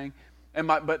is saying.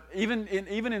 But even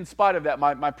in spite of that,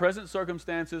 my present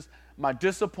circumstances, my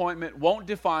disappointment won't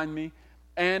define me.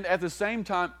 And at the same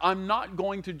time, I'm not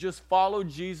going to just follow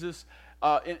Jesus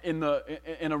in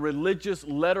a religious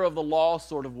letter of the law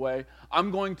sort of way.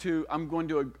 I'm going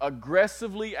to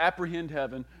aggressively apprehend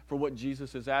heaven for what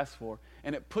Jesus has asked for,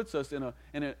 and it puts us in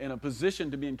a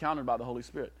position to be encountered by the Holy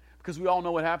Spirit, because we all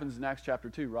know what happens in Acts chapter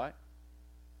 2, right?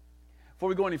 Before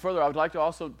we go any further, I would like to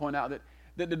also point out that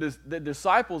the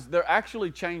disciples, they're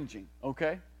actually changing,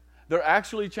 okay? They're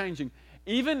actually changing.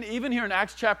 Even here in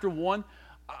Acts chapter 1,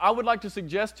 I would like to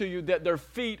suggest to you that their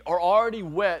feet are already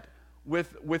wet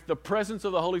with the presence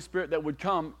of the Holy Spirit that would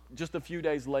come just a few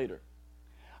days later.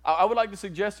 I would like to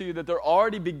suggest to you that they're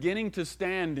already beginning to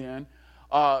stand in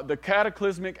the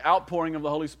cataclysmic outpouring of the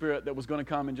Holy Spirit that was going to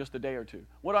come in just a day or two.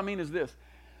 What I mean is this.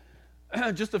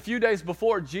 Just a few days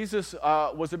before, Jesus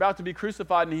was about to be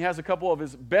crucified, and he has a couple of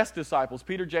his best disciples,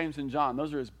 Peter, James, and John.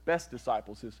 Those are his best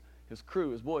disciples, his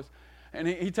crew, his boys. And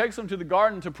he takes them to the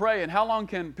garden to pray, and how long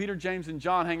can Peter, James, and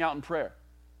John hang out in prayer?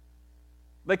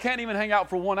 They can't even hang out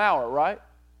for 1 hour, right?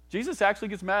 Jesus actually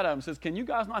gets mad at them and says, can you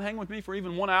guys not hang with me for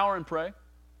even 1 hour and pray?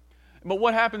 But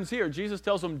what happens here? Jesus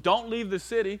tells them, don't leave the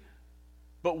city,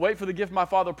 but wait for the gift my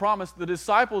Father promised. The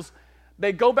disciples,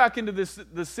 they go back into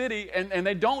the city, and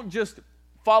they don't just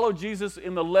follow Jesus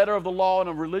in the letter of the law in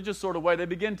a religious sort of way. They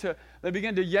begin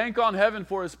to yank on heaven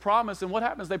for his promise. And what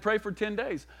happens? They pray for 10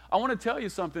 days. I want to tell you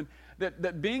something,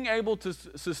 that being able to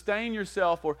sustain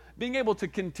yourself or being able to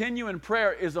continue in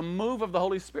prayer is a move of the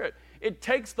Holy Spirit. It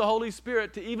takes the Holy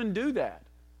Spirit to even do that.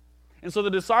 And so the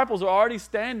disciples are already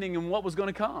standing in what was going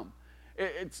to come.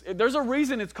 There's a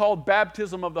reason it's called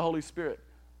baptism of the Holy Spirit.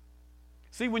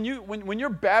 See, when you're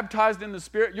baptized in the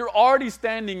Spirit, you're already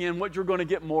standing in what you're going to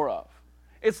get more of.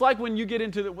 It's like when we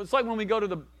go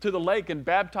to the lake and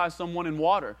baptize someone in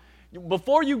water.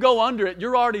 Before you go under it,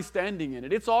 you're already standing in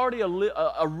it. It's already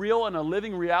a real and a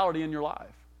living reality in your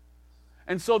life.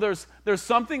 And so there's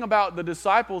something about the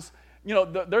disciples. You know,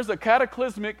 there's a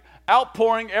cataclysmic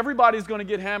outpouring. Everybody's going to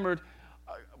get hammered.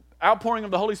 outpouring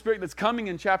of the Holy Spirit that's coming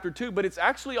in chapter 2, but it's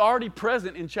actually already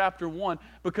present in chapter 1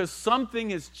 because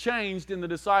something has changed in the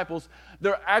disciples.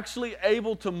 They're actually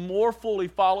able to more fully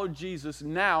follow Jesus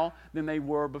now than they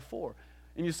were before.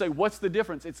 And you say, what's the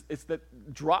difference? It's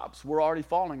that drops were already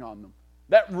falling on them.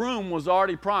 That room was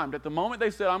already primed. At the moment they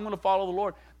said, I'm going to follow the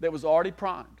Lord, that was already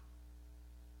primed.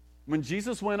 When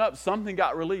Jesus went up, something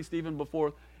got released even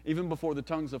before the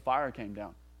tongues of fire came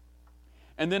down.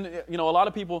 And then, a lot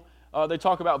of people, they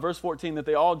talk about verse 14, that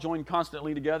they all join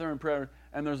constantly together in prayer.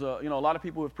 And there's a lot of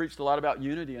people who have preached a lot about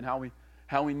unity and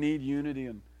how we need unity.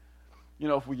 And,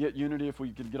 if we get unity, if we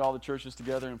could get all the churches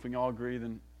together and if we can all agree,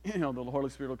 then, the Holy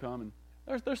Spirit will come. And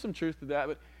there's some truth to that.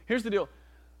 But here's the deal.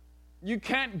 You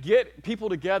can't get people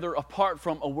together apart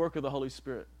from a work of the Holy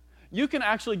Spirit. You can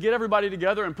actually get everybody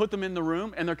together and put them in the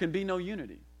room, and there can be no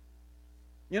unity.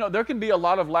 There can be a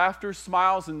lot of laughter,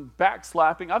 smiles, and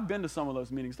backslapping. I've been to some of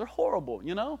those meetings. They're horrible,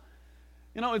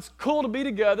 it's cool to be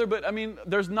together, but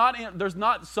there's not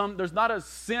a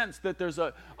sense that there's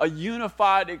a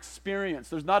unified experience.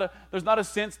 There's not a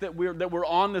sense that we're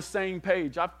on the same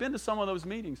page. I've been to some of those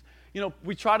meetings.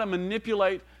 We try to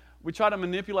manipulate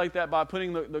that by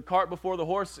putting the cart before the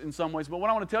horse in some ways. But what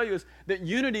I want to tell you is that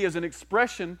unity is an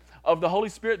expression of the Holy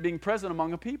Spirit being present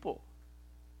among a people.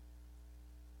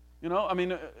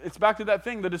 It's back to that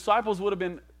thing. The disciples would have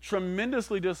been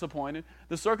tremendously disappointed.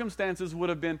 The circumstances would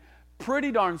have been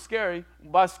pretty darn scary.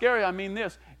 By scary, I mean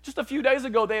this. Just a few days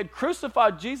ago, they had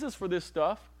crucified Jesus for this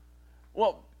stuff.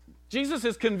 Well, Jesus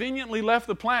has conveniently left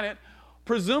the planet.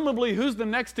 Presumably, who's the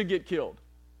next to get killed?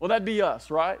 Well, that'd be us,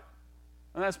 right?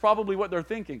 And that's probably what they're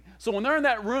thinking. So when they're in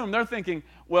that room, they're thinking,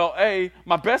 well,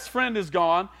 my best friend is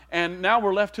gone, and now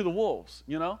we're left to the wolves,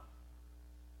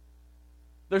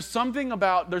 There's something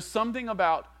about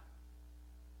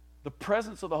the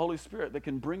presence of the Holy Spirit that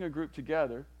can bring a group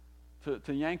together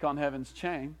to yank on heaven's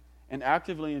chain and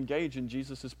actively engage in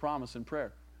Jesus' promise in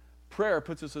prayer. Prayer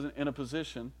puts us in a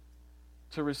position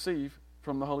to receive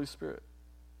from the Holy Spirit.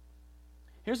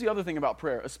 Here's the other thing about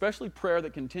prayer, especially prayer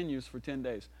that continues for 10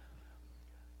 days.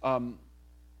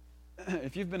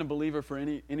 If you've been a believer for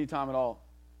any time at all,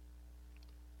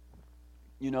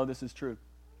 this is true.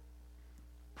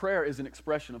 Prayer is an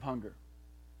expression of hunger.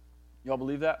 Y'all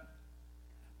believe that?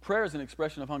 Prayer is an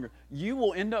expression of hunger. You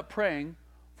will end up praying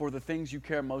for the things you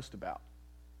care most about.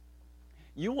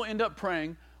 You will end up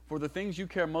praying for the things you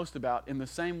care most about in the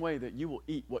same way that you will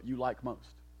eat what you like most.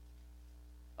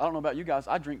 I don't know about you guys,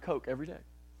 I drink Coke every day.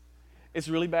 It's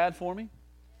really bad for me.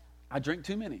 I drink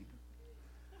too many.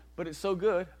 But it's so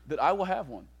good that I will have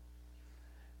one.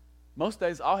 Most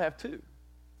days I'll have 2.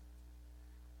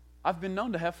 I've been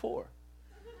known to have 4.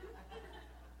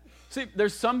 See,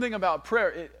 there's something about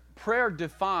prayer. Prayer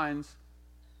defines,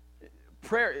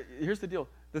 here's the deal.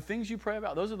 The things you pray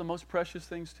about, those are the most precious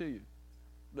things to you.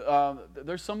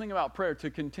 There's something about prayer. To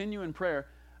continue in prayer,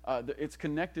 it's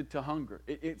connected to hunger.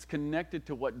 It's connected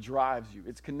to what drives you.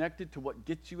 It's connected to what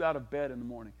gets you out of bed in the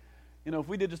morning. If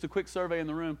we did just a quick survey in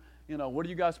the room, what do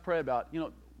you guys pray about?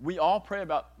 We all pray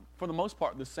about, for the most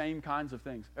part, the same kinds of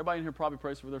things. Everybody in here probably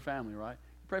prays for their family, right?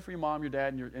 You pray for your mom, your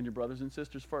dad, and your brothers and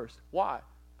sisters first. Why?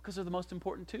 Because they're the most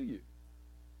important to you.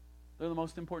 They're the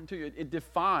most important to you. It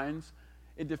defines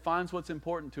what's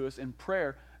important to us. And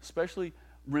prayer, especially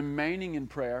remaining in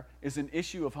prayer, is an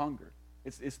issue of hunger.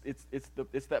 It's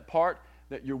that part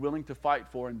that you're willing to fight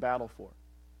for and battle for,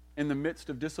 in the midst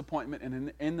of disappointment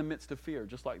and in the midst of fear,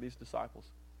 just like these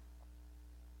disciples.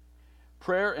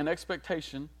 Prayer and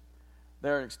expectation,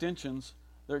 they're extensions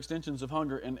of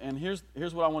hunger. And here's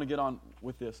what I want to get on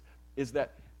with this, is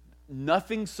that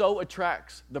nothing so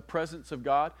attracts the presence of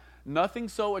God, nothing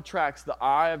so attracts the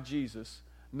eye of Jesus,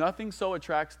 nothing so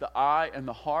attracts the eye and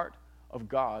the heart of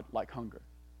God like hunger.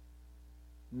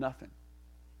 Nothing.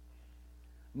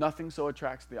 Nothing so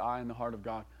attracts the eye and the heart of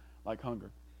God like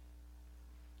hunger.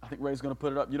 I think Ray's going to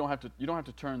put it up. You don't have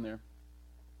to turn there.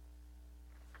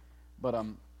 But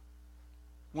I'm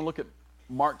going to look at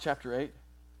Mark chapter 8.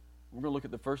 We're going to look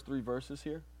at the first 3 verses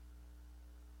here.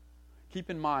 Keep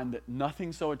in mind that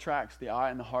nothing so attracts the eye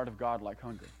and the heart of God like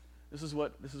hunger. This is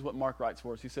what Mark writes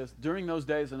for us. He says, during those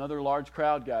days another large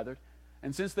crowd gathered,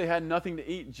 and since they had nothing to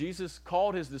eat, Jesus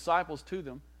called his disciples to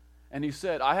them, and he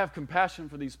said, I have compassion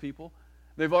for these people.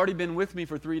 They've already been with me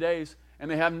for 3 days, and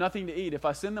they have nothing to eat. If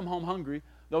I send them home hungry,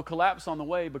 they'll collapse on the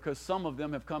way because some of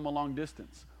them have come a long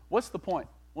distance. What's the point?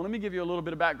 Well, let me give you a little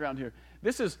bit of background here.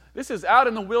 This is out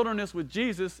in the wilderness with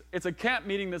Jesus. It's a camp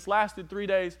meeting that's lasted 3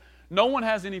 days. No one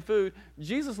has any food.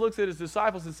 Jesus looks at his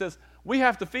disciples and says, we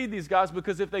have to feed these guys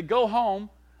because if they go home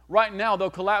right now, they'll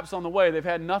collapse on the way. They've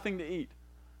had nothing to eat.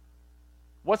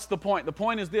 What's the point? The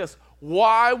point is this.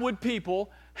 Why would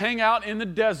people hang out in the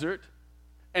desert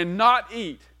and not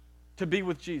eat to be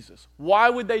with Jesus. Why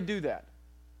would they do that?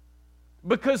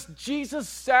 Because Jesus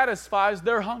satisfies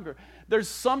their hunger. There's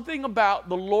something about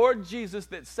the Lord Jesus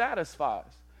that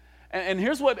satisfies. And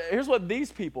here's what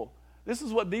these people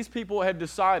had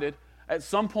decided at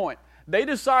some point. They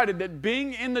decided that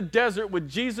being in the desert with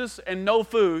Jesus and no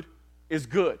food is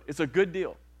good. It's a good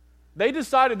deal. They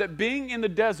decided that being in the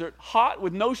desert, hot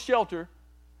with no shelter,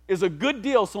 is a good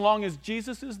deal so long as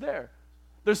Jesus is there.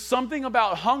 There's something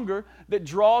about hunger that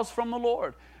draws from the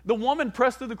Lord. The woman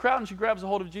pressed through the crowd and she grabs a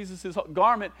hold of Jesus'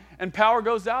 garment and power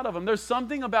goes out of him. There's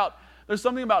something about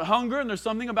hunger and there's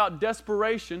something about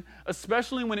desperation,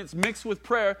 especially when it's mixed with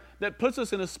prayer, that puts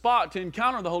us in a spot to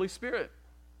encounter the Holy Spirit.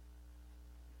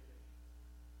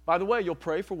 By the way, you'll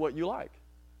pray for what you like.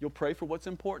 You'll pray for what's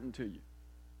important to you.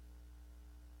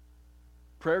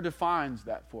 Prayer defines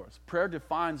that for us. Prayer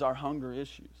defines our hunger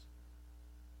issues.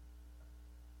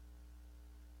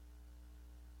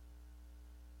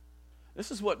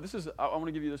 I want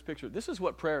to give you this picture. This is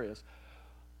what prayer is.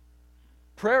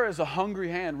 Prayer is a hungry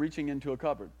hand reaching into a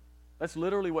cupboard. That's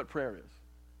literally what prayer is.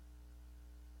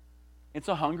 It's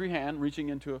a hungry hand reaching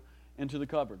into the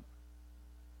cupboard.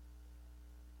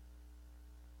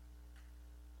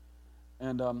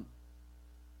 And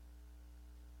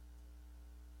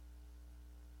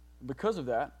because of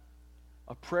that,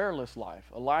 a prayerless life,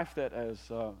 a life that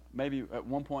maybe at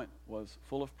one point was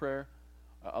full of prayer,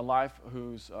 a life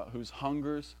whose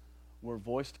hungers were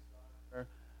voiced,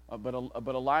 but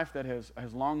a life that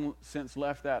has long since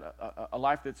left that, a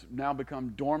life that's now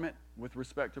become dormant with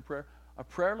respect to prayer. A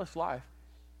prayerless life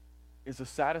is a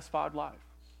satisfied life.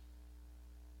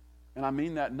 And I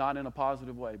mean that not in a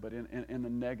positive way, but in the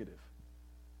negative.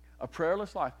 A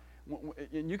prayerless life.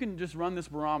 And you can just run this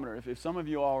barometer. If some of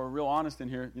you all are real honest in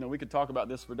here, we could talk about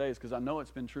this for days because I know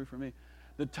it's been true for me.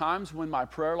 The times when my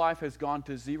prayer life has gone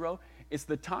to zero, it's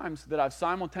the times that I've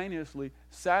simultaneously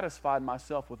satisfied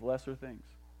myself with lesser things.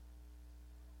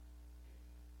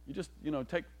 You just,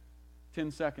 take 10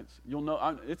 seconds. You'll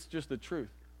know, it's just the truth.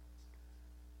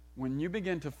 When you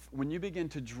begin to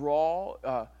draw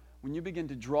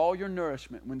your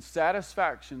nourishment, when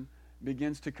satisfaction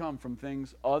begins to come from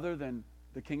things other than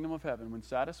the kingdom of heaven, when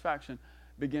satisfaction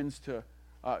begins to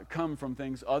come from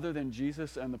things other than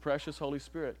Jesus and the precious Holy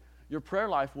Spirit, your prayer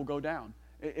life will go down.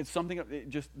 It's something,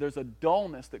 there's a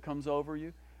dullness that comes over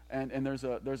you, and there's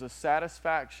a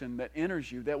satisfaction that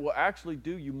enters you that will actually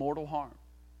do you mortal harm.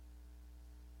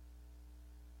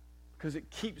 Because it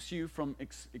keeps you from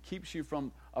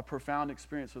a profound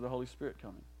experience of the Holy Spirit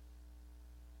coming.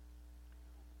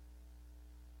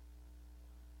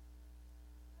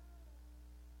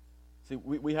 See,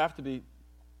 we have to be,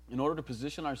 in order to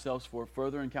position ourselves for a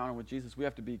further encounter with Jesus, we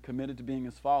have to be committed to being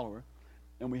His follower,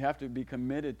 and we have to be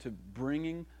committed to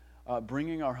bringing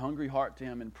our hungry heart to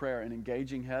Him in prayer and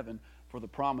engaging heaven for the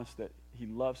promise that He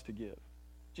loves to give.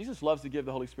 Jesus loves to give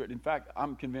the Holy Spirit. In fact,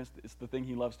 I'm convinced it's the thing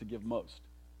He loves to give most.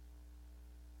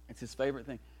 It's His favorite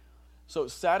thing. So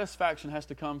satisfaction has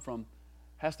to come from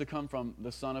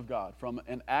the Son of God, from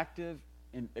an active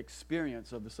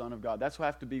experience of the Son of God. That's what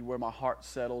has to be where my heart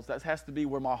settles. That has to be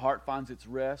where my heart finds its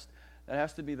rest. That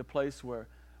has to be the place where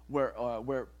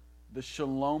the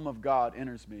shalom of God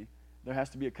enters me. There has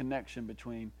to be a connection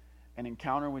between an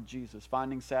encounter with Jesus,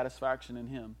 finding satisfaction in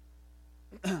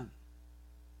Him.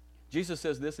 Jesus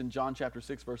says this in John chapter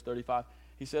 6, verse 35.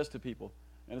 He says to people,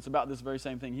 and it's about this very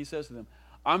same thing. He says to them,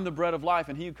 I'm the bread of life,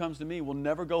 and he who comes to me will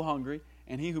never go hungry,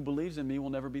 and he who believes in me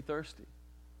will never be thirsty.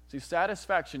 See,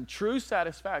 satisfaction, true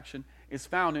satisfaction, is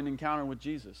found in encounter with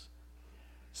Jesus.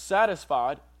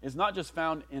 Satisfied is not just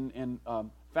found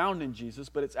in Jesus,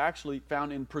 but it's actually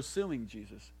found in pursuing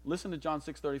Jesus. Listen to John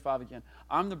 6:35 again.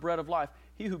 I'm the bread of life.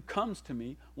 He who comes to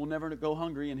me will never go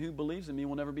hungry, and who believes in me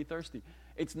will never be thirsty.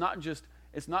 It's not just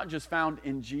found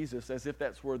in Jesus as if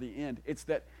that's where the end. It's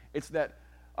that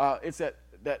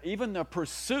even the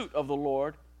pursuit of the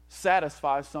Lord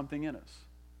satisfies something in us.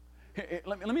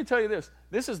 Let me tell you this.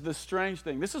 This is the strange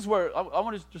thing. This is where I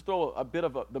want to just throw a bit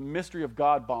of the mystery of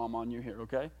God bomb on you here,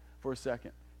 okay, for a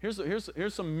second.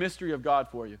 Here's some mystery of God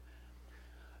for you.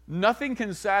 Nothing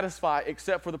can satisfy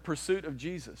except for the pursuit of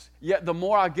Jesus. Yet the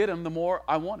more I get Him, the more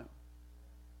I want Him.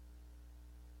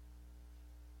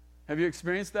 Have you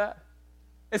experienced that?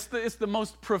 It's the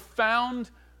most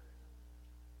profound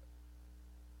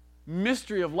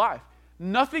mystery of life.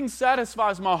 Nothing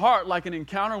satisfies my heart like an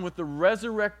encounter with the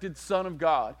resurrected Son of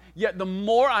God. Yet the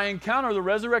more I encounter the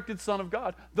resurrected Son of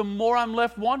God, the more I'm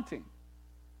left wanting.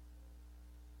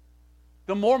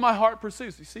 The more my heart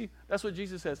pursues. You see, that's what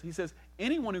Jesus says. He says,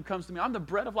 anyone who comes to me, I'm the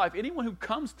bread of life. Anyone who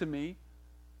comes to me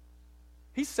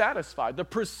He's satisfied. The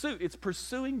pursuit, it's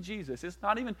pursuing Jesus. It's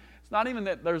not even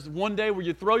that there's one day where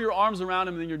you throw your arms around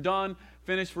him and then you're done,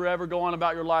 finished forever, go on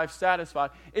about your life,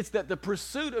 satisfied. It's that the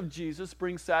pursuit of Jesus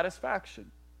brings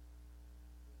satisfaction.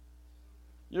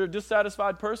 You're a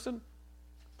dissatisfied person?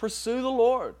 Pursue the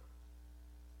Lord.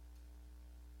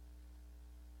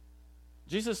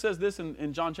 Jesus says this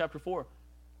in John chapter 4,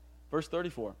 verse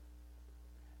 34.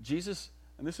 Jesus,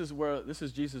 and this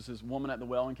is Jesus' woman at the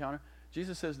well encounter.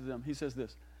 Jesus says to them, he says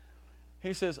this.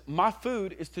 He says, my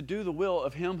food is to do the will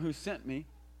of him who sent me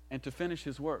and to finish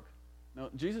his work. Now,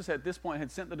 Jesus at this point had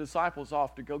sent the disciples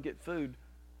off to go get food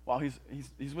while he's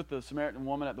with the Samaritan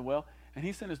woman at the well, and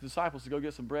he sent his disciples to go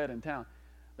get some bread in town.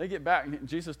 They get back, and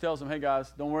Jesus tells them, hey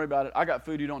guys, don't worry about it. I got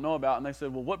food you don't know about. And they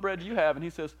said, well, what bread do you have? And he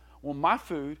says, well, my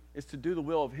food is to do the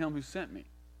will of him who sent me.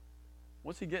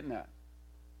 What's he getting at?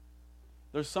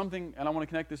 There's something, and I want to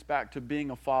connect this back to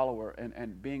being a follower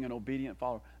and being an obedient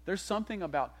follower. There's something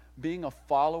about being a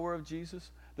follower of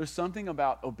Jesus. There's something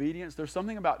about obedience. There's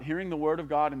something about hearing the Word of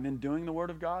God and then doing the Word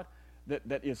of God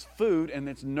that is food and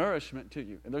it's nourishment to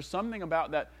you. And there's something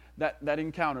about that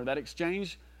encounter, that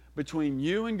exchange between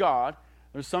you and God.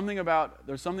 There's something about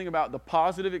the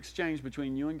positive exchange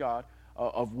between you and God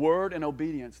of word and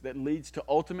obedience that leads to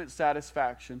ultimate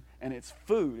satisfaction, and it's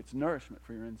food, it's nourishment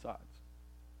for your insides.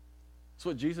 That's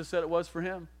what Jesus said it was for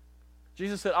him.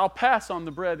 Jesus said, I'll pass on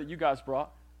the bread that you guys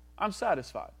brought. I'm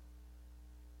satisfied.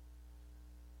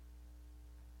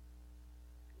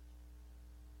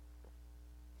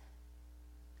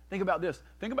 Think about this.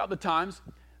 Think about the times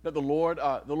that the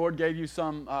Lord gave you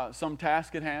some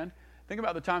task at hand. Think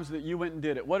about the times that you went and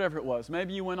did it, whatever it was.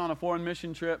 Maybe you went on a foreign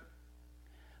mission trip.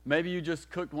 Maybe you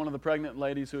just cooked one of the pregnant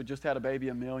ladies who had just had a baby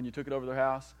a meal and you took it over their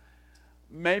house.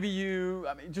 Maybe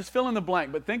just fill in the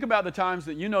blank, but think about the times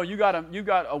that you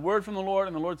got a word from the Lord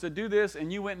and the Lord said, do this,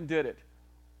 and you went and did it.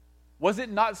 Was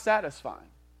it not satisfying?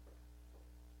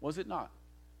 Was it not?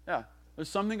 Yeah. There's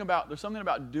something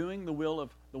about doing the will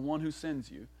of the one who sends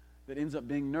you that ends up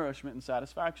being nourishment and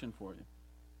satisfaction for you.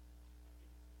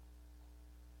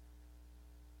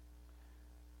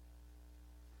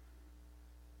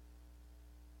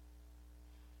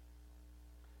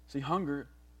 See, hunger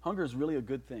is really a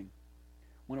good thing.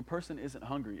 When a person isn't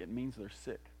hungry, it means they're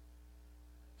sick.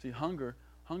 See, hunger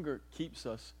keeps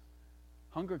us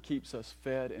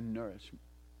fed and nourished.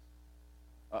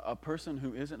 A person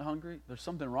who isn't hungry, there's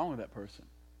something wrong with that person.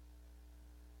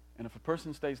 And if a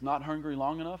person stays not hungry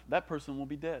long enough, that person will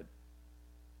be dead.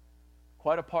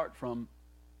 Quite apart from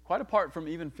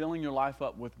even filling your life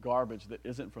up with garbage that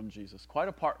isn't from Jesus. Quite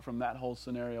apart from that whole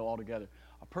scenario altogether.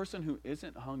 A person who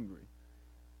isn't hungry,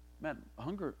 man,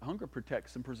 hunger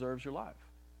protects and preserves your life.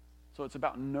 So it's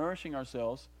about nourishing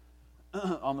ourselves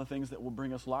on the things that will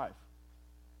bring us life.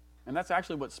 And that's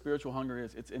actually what spiritual hunger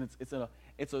is.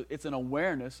 It's an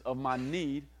awareness of my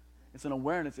need. It's an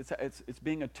awareness. It's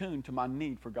being attuned to my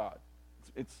need for God.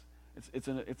 It's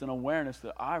an awareness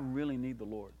that I really need the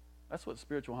Lord. That's what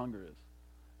spiritual hunger is,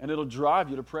 and it'll drive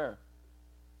you to prayer.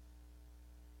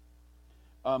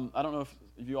 I don't know if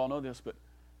you all know this, but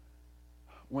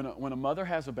when a mother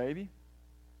has a baby,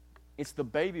 it's the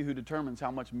baby who determines how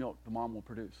much milk the mom will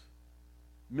produce.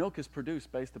 Milk is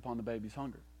produced based upon the baby's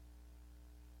hunger.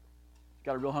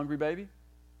 Got a real hungry baby?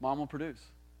 Mom will produce.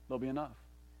 There'll be enough.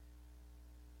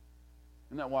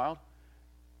 Isn't that wild?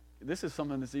 This is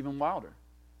something that's even wilder.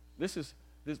 This is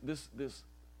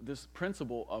this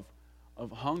principle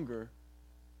of hunger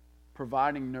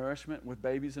providing nourishment with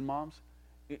babies and moms.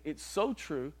 It's so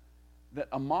true that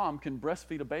a mom can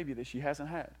breastfeed a baby that she hasn't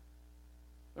had.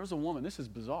 There was a woman, this is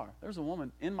bizarre. There was a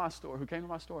woman in my store who came to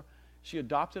my store. She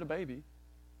adopted a baby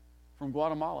from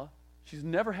Guatemala. She's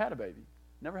never had a baby.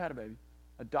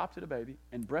 Adopted a baby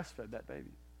and breastfed that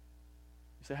baby.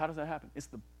 You say, how does that happen? It's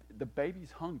the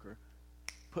baby's hunger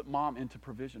put mom into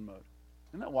provision mode.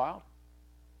 Isn't that wild?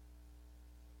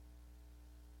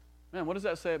 Man, what does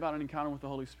that say about an encounter with the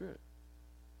Holy Spirit?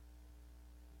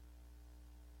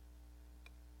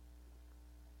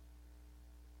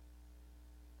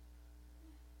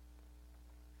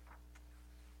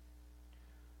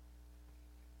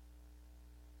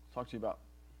 Talk to you about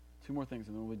two more things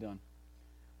and then we'll be done.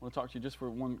 I want to talk to you just for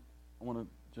one. I want to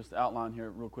just outline here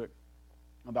real quick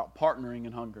about partnering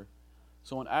in hunger.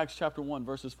 So in Acts chapter 1,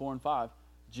 verses 4 and 5,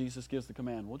 Jesus gives the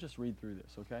command. We'll just read through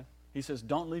this, okay? He says,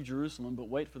 don't leave Jerusalem, but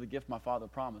wait for the gift my Father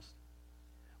promised,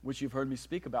 which you've heard me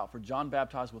speak about. For John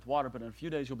baptized with water, but in a few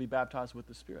days you'll be baptized with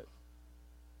the Spirit.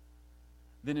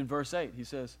 Then in verse 8, he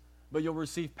says, but you'll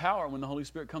receive power when the Holy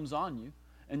Spirit comes on you,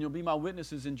 and you'll be my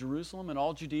witnesses in Jerusalem and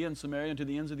all Judea and Samaria and to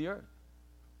the ends of the earth.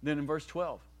 Then in verse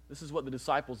 12, this is what the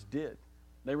disciples did.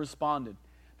 They responded.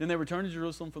 Then they returned to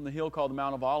Jerusalem from the hill called the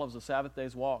Mount of Olives, a Sabbath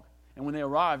day's walk. And when they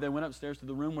arrived, they went upstairs to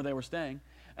the room where they were staying,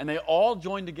 and they all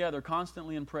joined together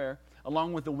constantly in prayer,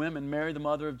 along with the women, Mary the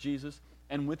mother of Jesus,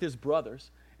 and with his brothers.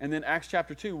 And then Acts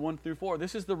chapter 2, 1 through 4.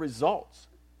 This is the results.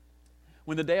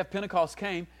 When the day of Pentecost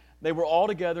came, they were all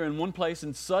together in one place,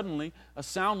 and suddenly a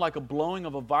sound like a blowing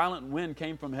of a violent wind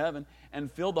came from heaven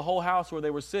and filled the whole house where they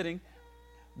were sitting.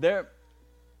 There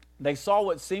they saw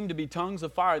what seemed to be tongues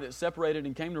of fire that separated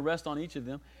and came to rest on each of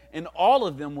them. And all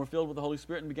of them were filled with the Holy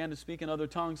Spirit and began to speak in other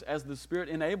tongues as the Spirit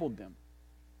enabled them.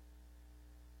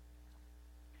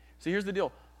 See, here's the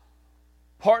deal.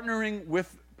 Partnering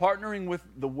with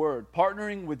the Word,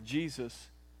 partnering with Jesus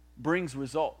brings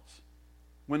results.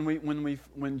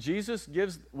 When Jesus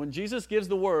gives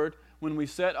the Word, when we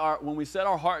set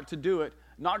our heart to do it,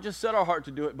 not just set our heart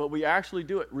to do it, but we actually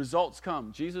do it, results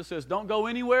come. Jesus says, don't go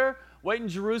anywhere, wait in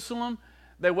Jerusalem.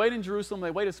 They wait in Jerusalem, they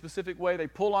wait a specific way, they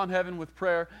pull on heaven with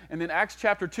prayer, and then Acts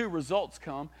chapter 2, results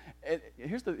come.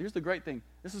 Here's the great thing.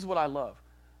 This is what I love.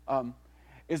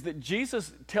 Is that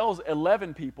Jesus tells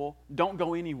 11 people, don't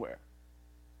go anywhere.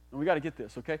 And we got to get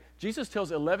this, okay? Jesus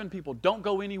tells 11 people, don't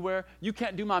go anywhere. You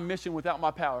can't do my mission without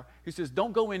my power. He says,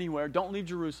 don't go anywhere. Don't leave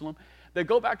Jerusalem. They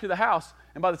go back to the house,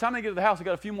 and by the time they get to the house, they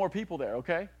got a few more people there,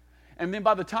 okay? And then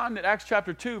by the time that Acts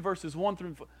chapter 2, verses 1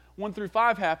 through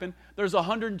 5 happen, there's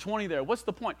 120 there. What's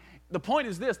the point? The point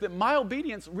is this, that my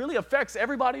obedience really affects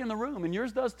everybody in the room, and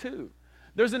yours does too.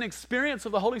 There's an experience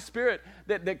of the Holy Spirit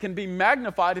that can be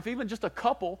magnified if even just a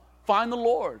couple find the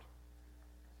Lord.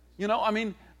 You know, I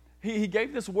mean, he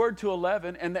gave this word to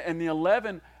 11, and the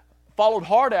 11 followed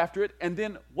hard after it, and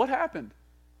then what happened?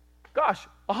 Gosh,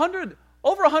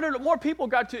 over 100 more people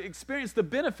got to experience the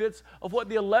benefits of what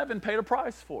the 11 paid a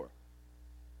price for.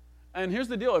 And here's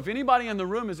the deal. If anybody in the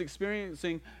room is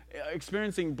experiencing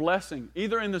blessing,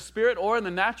 either in the spirit or in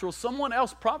the natural, someone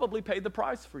else probably paid the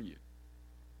price for you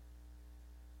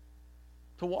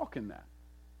to walk in that.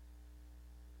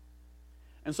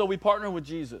 And so we partner with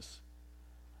Jesus.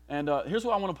 And here's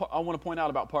what I want to point out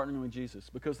about partnering with Jesus,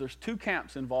 because there's two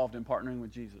camps involved in partnering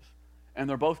with Jesus, and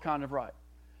they're both kind of right.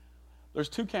 There's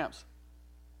two camps.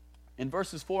 In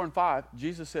verses 4 and 5,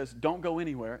 Jesus says, don't go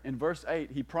anywhere. In verse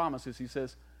 8, he promises, he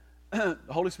says, the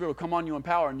Holy Spirit will come on you in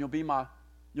power, and you'll be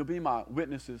my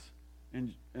witnesses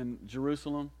in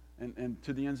Jerusalem and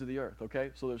to the ends of the earth.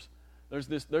 Okay, so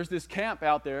there's this camp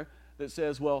out there that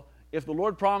says, well, if the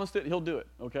Lord promised it, He'll do it.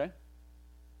 Okay,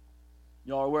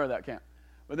 y'all are aware of that camp.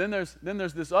 But then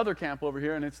there's this other camp over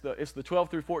here, and it's the 12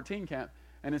 through 14 camp,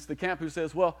 and it's the camp who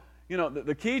says, well, you know,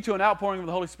 the key to an outpouring of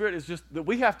the Holy Spirit is just that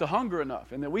we have to hunger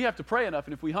enough, and that we have to pray enough,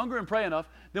 and if we hunger and pray enough,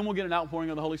 then we'll get an outpouring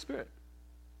of the Holy Spirit.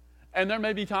 And there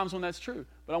may be times when that's true.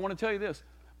 But I want to tell you this,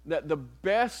 that the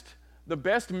best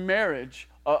marriage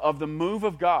of the move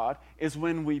of God is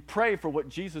when we pray for what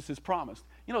Jesus has promised.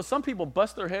 You know, some people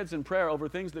bust their heads in prayer over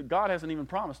things that God hasn't even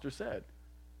promised or said.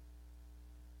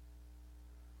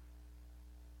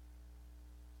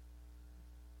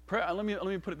 Prayer, let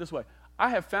me put it this way. I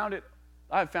have found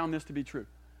this to be true.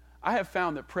 I have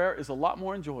found that prayer is a lot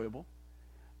more enjoyable,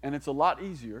 and it's a lot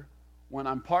easier when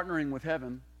I'm partnering with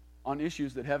heaven on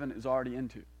issues that heaven is already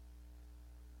into.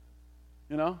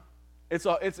 You know? It's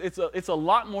a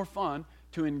lot more fun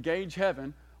to engage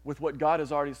heaven with what God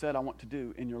has already said I want to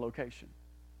do in your location.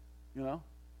 You know?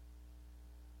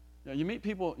 Yeah, you meet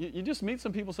people, you just meet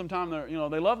some people sometime that, you know,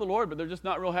 they love the Lord, but they're just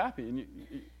not real happy. And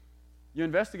you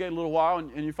investigate a little while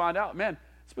and you find out, man,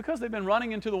 it's because they've been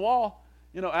running into the wall,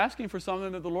 you know, asking for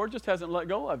something that the Lord just hasn't let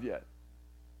go of yet.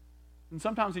 And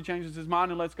sometimes He changes His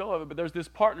mind and lets go of it, but there's this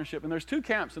partnership, and there's two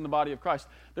camps in the body of Christ.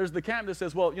 There's the camp that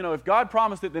says, well, you know, if God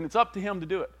promised it, then it's up to Him to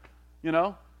do it, you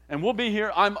know, and we'll be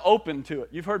here, I'm open to it.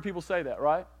 You've heard people say that,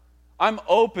 right? I'm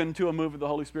open to a move of the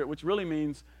Holy Spirit, which really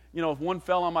means, you know, if one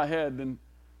fell on my head, then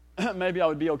maybe I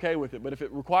would be okay with it, but if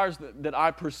it requires that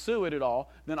I pursue it at all,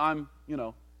 then I'm, you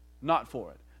know, not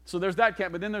for it. So there's that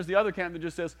camp, but then there's the other camp that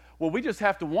just says, well, we just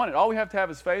have to want it. All we have to have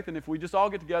is faith, and if we just all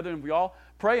get together and we all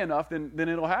pray enough, then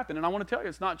it'll happen. And I want to tell you,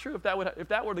 it's not true. If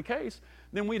that were the case,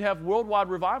 then we'd have worldwide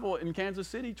revival in Kansas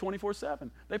City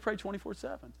 24/7. They pray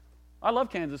 24/7. I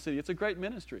love Kansas City. It's a great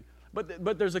ministry.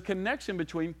 But there's a connection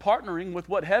between partnering with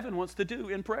what heaven wants to do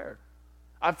in prayer.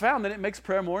 I've found that it makes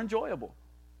prayer more enjoyable.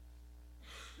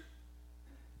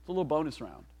 It's a little bonus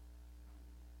round.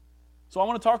 So I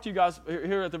want to talk to you guys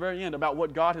here at the very end about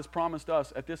what God has promised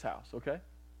us at this house, okay?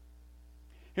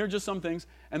 Here are just some things,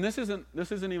 and this isn't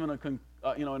even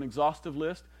an exhaustive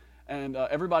list, and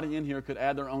everybody in here could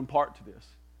add their own part to this,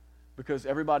 because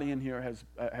everybody in here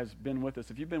has been with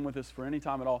us. If you've been with us for any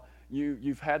time at all,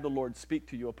 you've had the Lord speak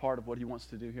to you a part of what He wants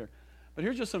to do here. But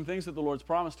here's just some things that the Lord's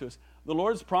promised to us. The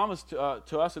Lord's promised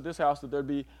to us at this house that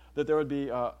there would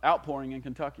be outpouring in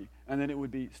Kentucky, and then it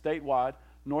would be statewide,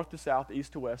 north to south,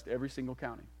 east to west, every single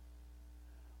county.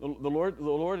 The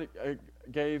Lord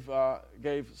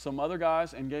gave some other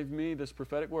guys and gave me this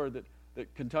prophetic word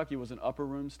that Kentucky was an upper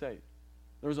room state.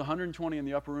 There was 120 in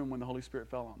the upper room when the Holy Spirit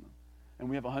fell on them. And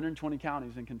we have 120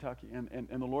 counties in Kentucky. And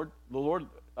the Lord,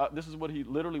 this is what he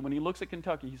literally, when he looks at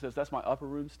Kentucky, he says, that's my upper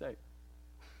room state.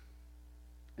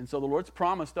 And so the Lord's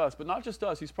promised us, but not just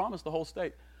us, he's promised the whole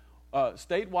state,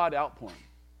 statewide outpouring.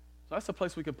 So that's a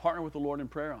place we could partner with the Lord in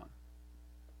prayer on.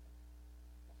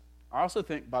 I also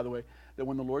think, by the way, that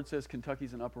when the Lord says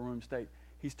Kentucky's an upper room state,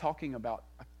 he's talking about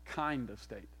a kind of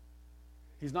state.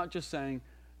 He's not just saying,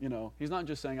 I want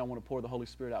to pour the Holy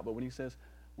Spirit out, but when he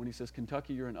says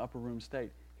Kentucky, you're an upper room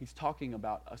state, he's talking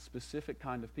about a specific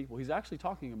kind of people. He's actually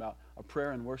talking about a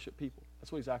prayer and worship people.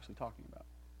 That's what he's actually talking about.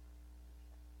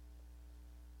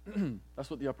 That's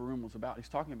what the upper room was about. He's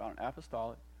talking about an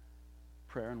apostolic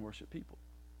prayer and worship people.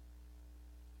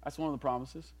 That's one of the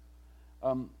promises.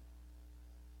 A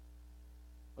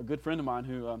good friend of mine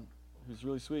who's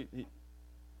really sweet, he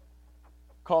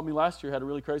called me last year, had a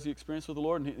really crazy experience with the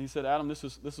Lord, and he said, Adam, this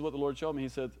is what the Lord showed me. He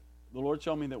said, the Lord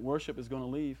showed me that worship is going to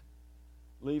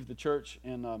leave the church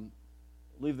and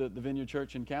leave the Vineyard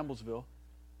Church in Campbellsville,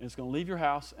 and it's going to leave your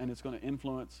house, and it's going to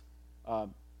influence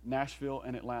Nashville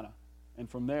and Atlanta. And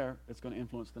from there, it's going to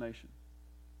influence the nation.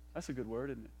 That's a good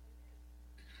word, isn't it?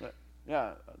 But,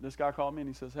 yeah, this guy called me and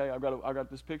he says, hey, I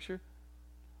got this picture.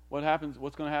 What's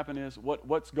going to happen is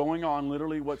what's going on,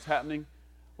 literally what's happening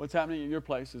at your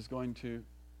place is going to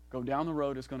go down the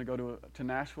road. It's going to go to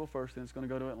Nashville first, then it's going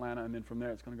to go to Atlanta, and then from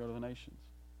there it's going to go to the nations.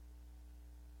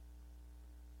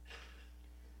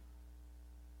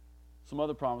 Some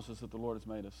other promises that the Lord has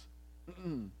made us.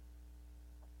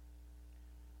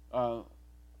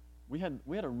 We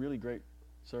had a really great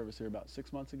service here about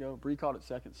 6 months ago. Bree called it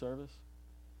second service.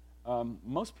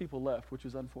 Most people left, which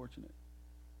was unfortunate.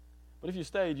 But if you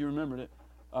stayed, you remembered it.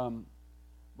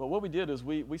 But what we did is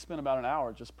we spent about an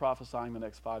hour just prophesying the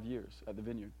next 5 years at the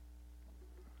Vineyard.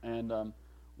 And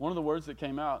one of the words that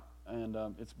came out, and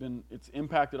it's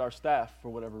impacted our staff for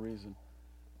whatever reason.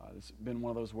 It's been one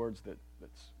of those words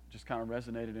that's just kind of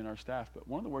resonated in our staff. But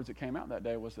one of the words that came out that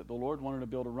day was that the Lord wanted to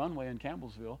build a runway in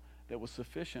Campbellsville that was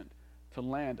sufficient to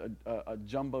land a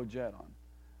jumbo jet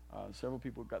on. Several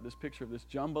people got this picture of this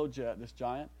jumbo jet, this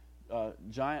giant,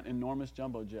 enormous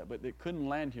jumbo jet, but it couldn't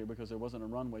land here because there wasn't a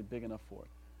runway big enough for it.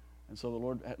 And so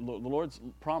the Lord's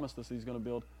promised us that He's going to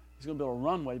build a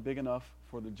runway big enough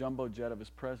for the jumbo jet of His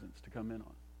presence to come in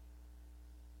on.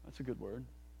 That's a good word.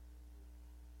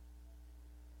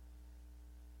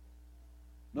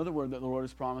 Another word that the Lord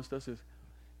has promised us is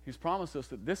He's promised us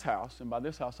that this house, and by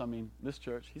this house I mean this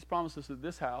church, He's promised us that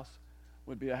this house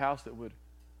would be a house that would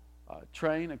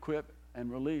train, equip,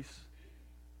 and release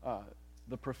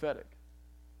the prophetic.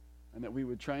 And that we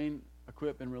would train,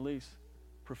 equip, and release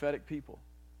prophetic people.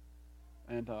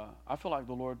 And I feel like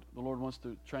the Lord wants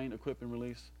to train, equip, and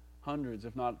release hundreds,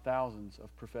 if not thousands,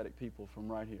 of prophetic people from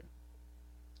right here.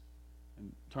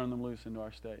 And turn them loose into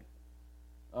our state.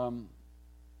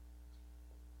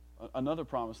 Another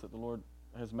promise that the Lord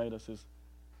has made us is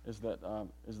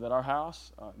that our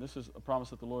house, this is a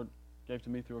promise that the Lord gave to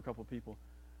me through a couple of people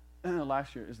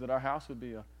last year, is that our house would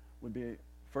be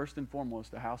first and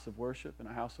foremost a house of worship and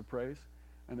a house of praise,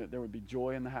 and that there would be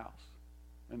joy in the house.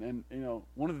 And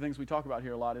one of the things we talk about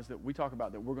here a lot is that we talk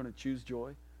about that we're going to choose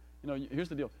joy. Here's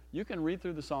the deal. You can read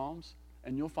through the Psalms,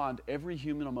 and you'll find every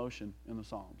human emotion in the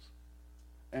Psalms.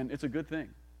 And it's a good thing.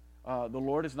 The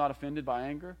Lord is not offended by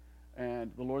anger,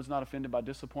 and the Lord's not offended by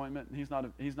disappointment. And He's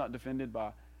not offended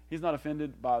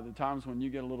by the times when you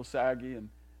get a little saggy and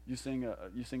you sing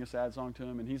a sad song to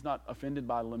Him, and He's not offended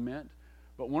by lament.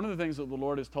 But one of the things that the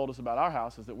Lord has told us about our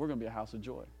house is that we're going to be a house of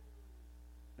joy.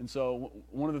 And so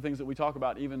one of the things that we talk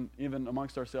about even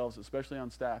amongst ourselves, especially on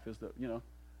staff, is that,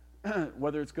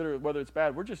 whether it's good or whether it's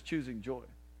bad, we're just choosing joy.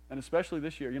 And especially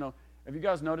this year, have you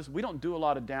guys noticed we don't do a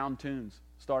lot of down tunes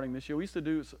starting this year? We used to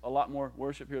do a lot more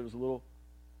worship here. It was a little,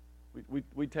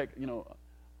 we'd take, a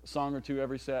song or two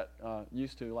every set,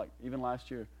 used to, like even last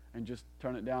year, and just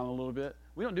turn it down a little bit.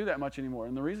 We don't do that much anymore.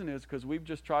 And the reason is because we've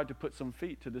just tried to put some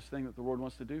feet to this thing that the Lord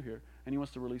wants to do here, and He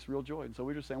wants to release real joy. And so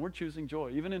we're just saying we're choosing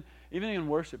joy, even in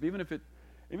worship, even if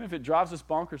it drives us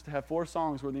bonkers to have 4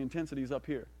 songs where the intensity is up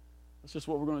here. That's just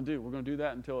what we're going to do. We're going to do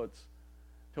that until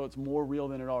it's more real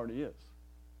than it already is.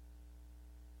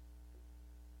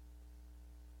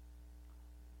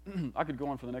 I could go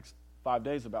on for the next 5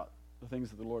 days about the things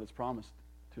that the Lord has promised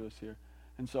to us here.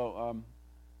 And so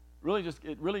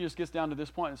it really just gets down to this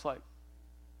point. It's like,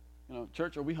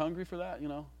 Church, are we hungry for that?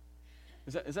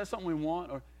 Is that something we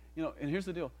want? Or, and here's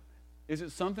the deal. Is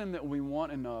it something that we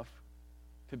want enough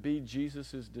to be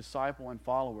Jesus' disciple and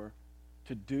follower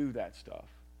to do that stuff,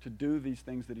 to do these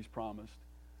things that he's promised?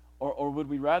 Or would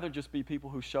we rather just be people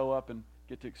who show up and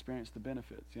get to experience the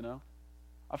benefits,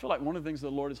 I feel like one of the things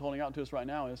the Lord is holding out to us right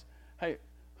now is, hey,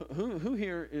 who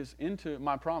here is into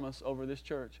my promise over this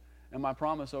church and my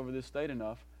promise over this state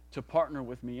enough to partner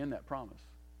with me in that promise?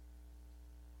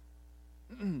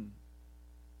 Who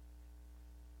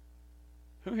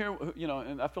here,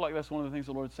 and I feel like that's one of the things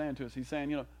the Lord's saying to us. He's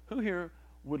saying, who here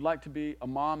would like to be a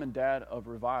mom and dad of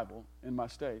revival in my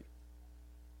state?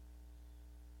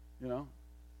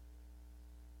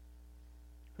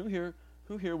 Who here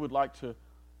would like to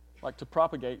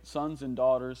propagate sons and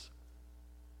daughters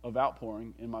of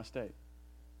outpouring in my state?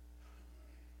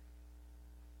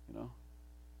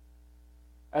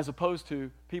 As opposed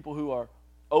to people who are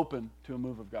open to a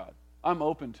move of God. I'm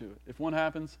open to it. If one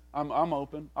happens, I'm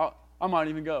open. I might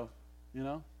even go,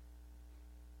 I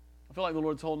feel like the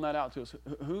Lord's holding that out to us.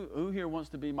 Who here wants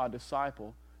to be my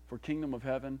disciple for Kingdom of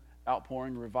Heaven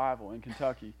outpouring revival in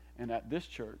Kentucky and at this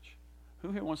church?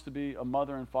 Who here wants to be a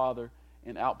mother and father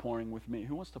in outpouring with me?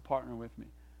 Who wants to partner with me?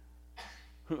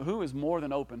 Who is more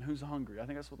than open? Who's hungry? I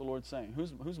think that's what the Lord's saying.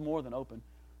 Who's more than open?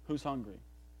 Who's hungry?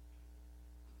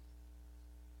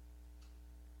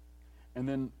 And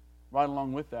then right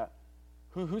along with that,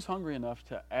 who's hungry enough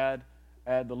to add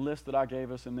the list that I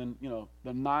gave us and then,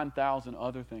 the 9,000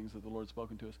 other things that the Lord's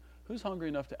spoken to us. Who's hungry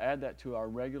enough to add that to our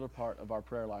regular part of our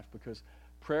prayer life? Because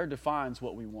prayer defines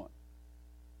what we want.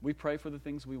 We pray for the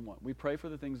things we want. We pray for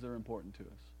the things that are important to us.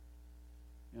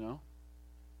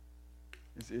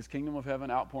 Is Kingdom of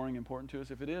Heaven outpouring important to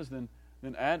us? If it is, then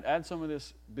add some of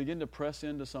this. Begin to press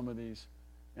into some of these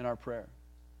in our prayer.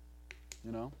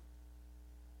 I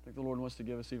think the Lord wants to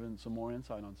give us even some more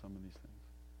insight on some of these things.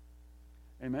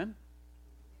 Amen?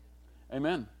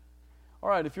 Amen. All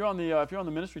right, if you're on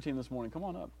the ministry team this morning, come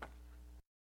on up.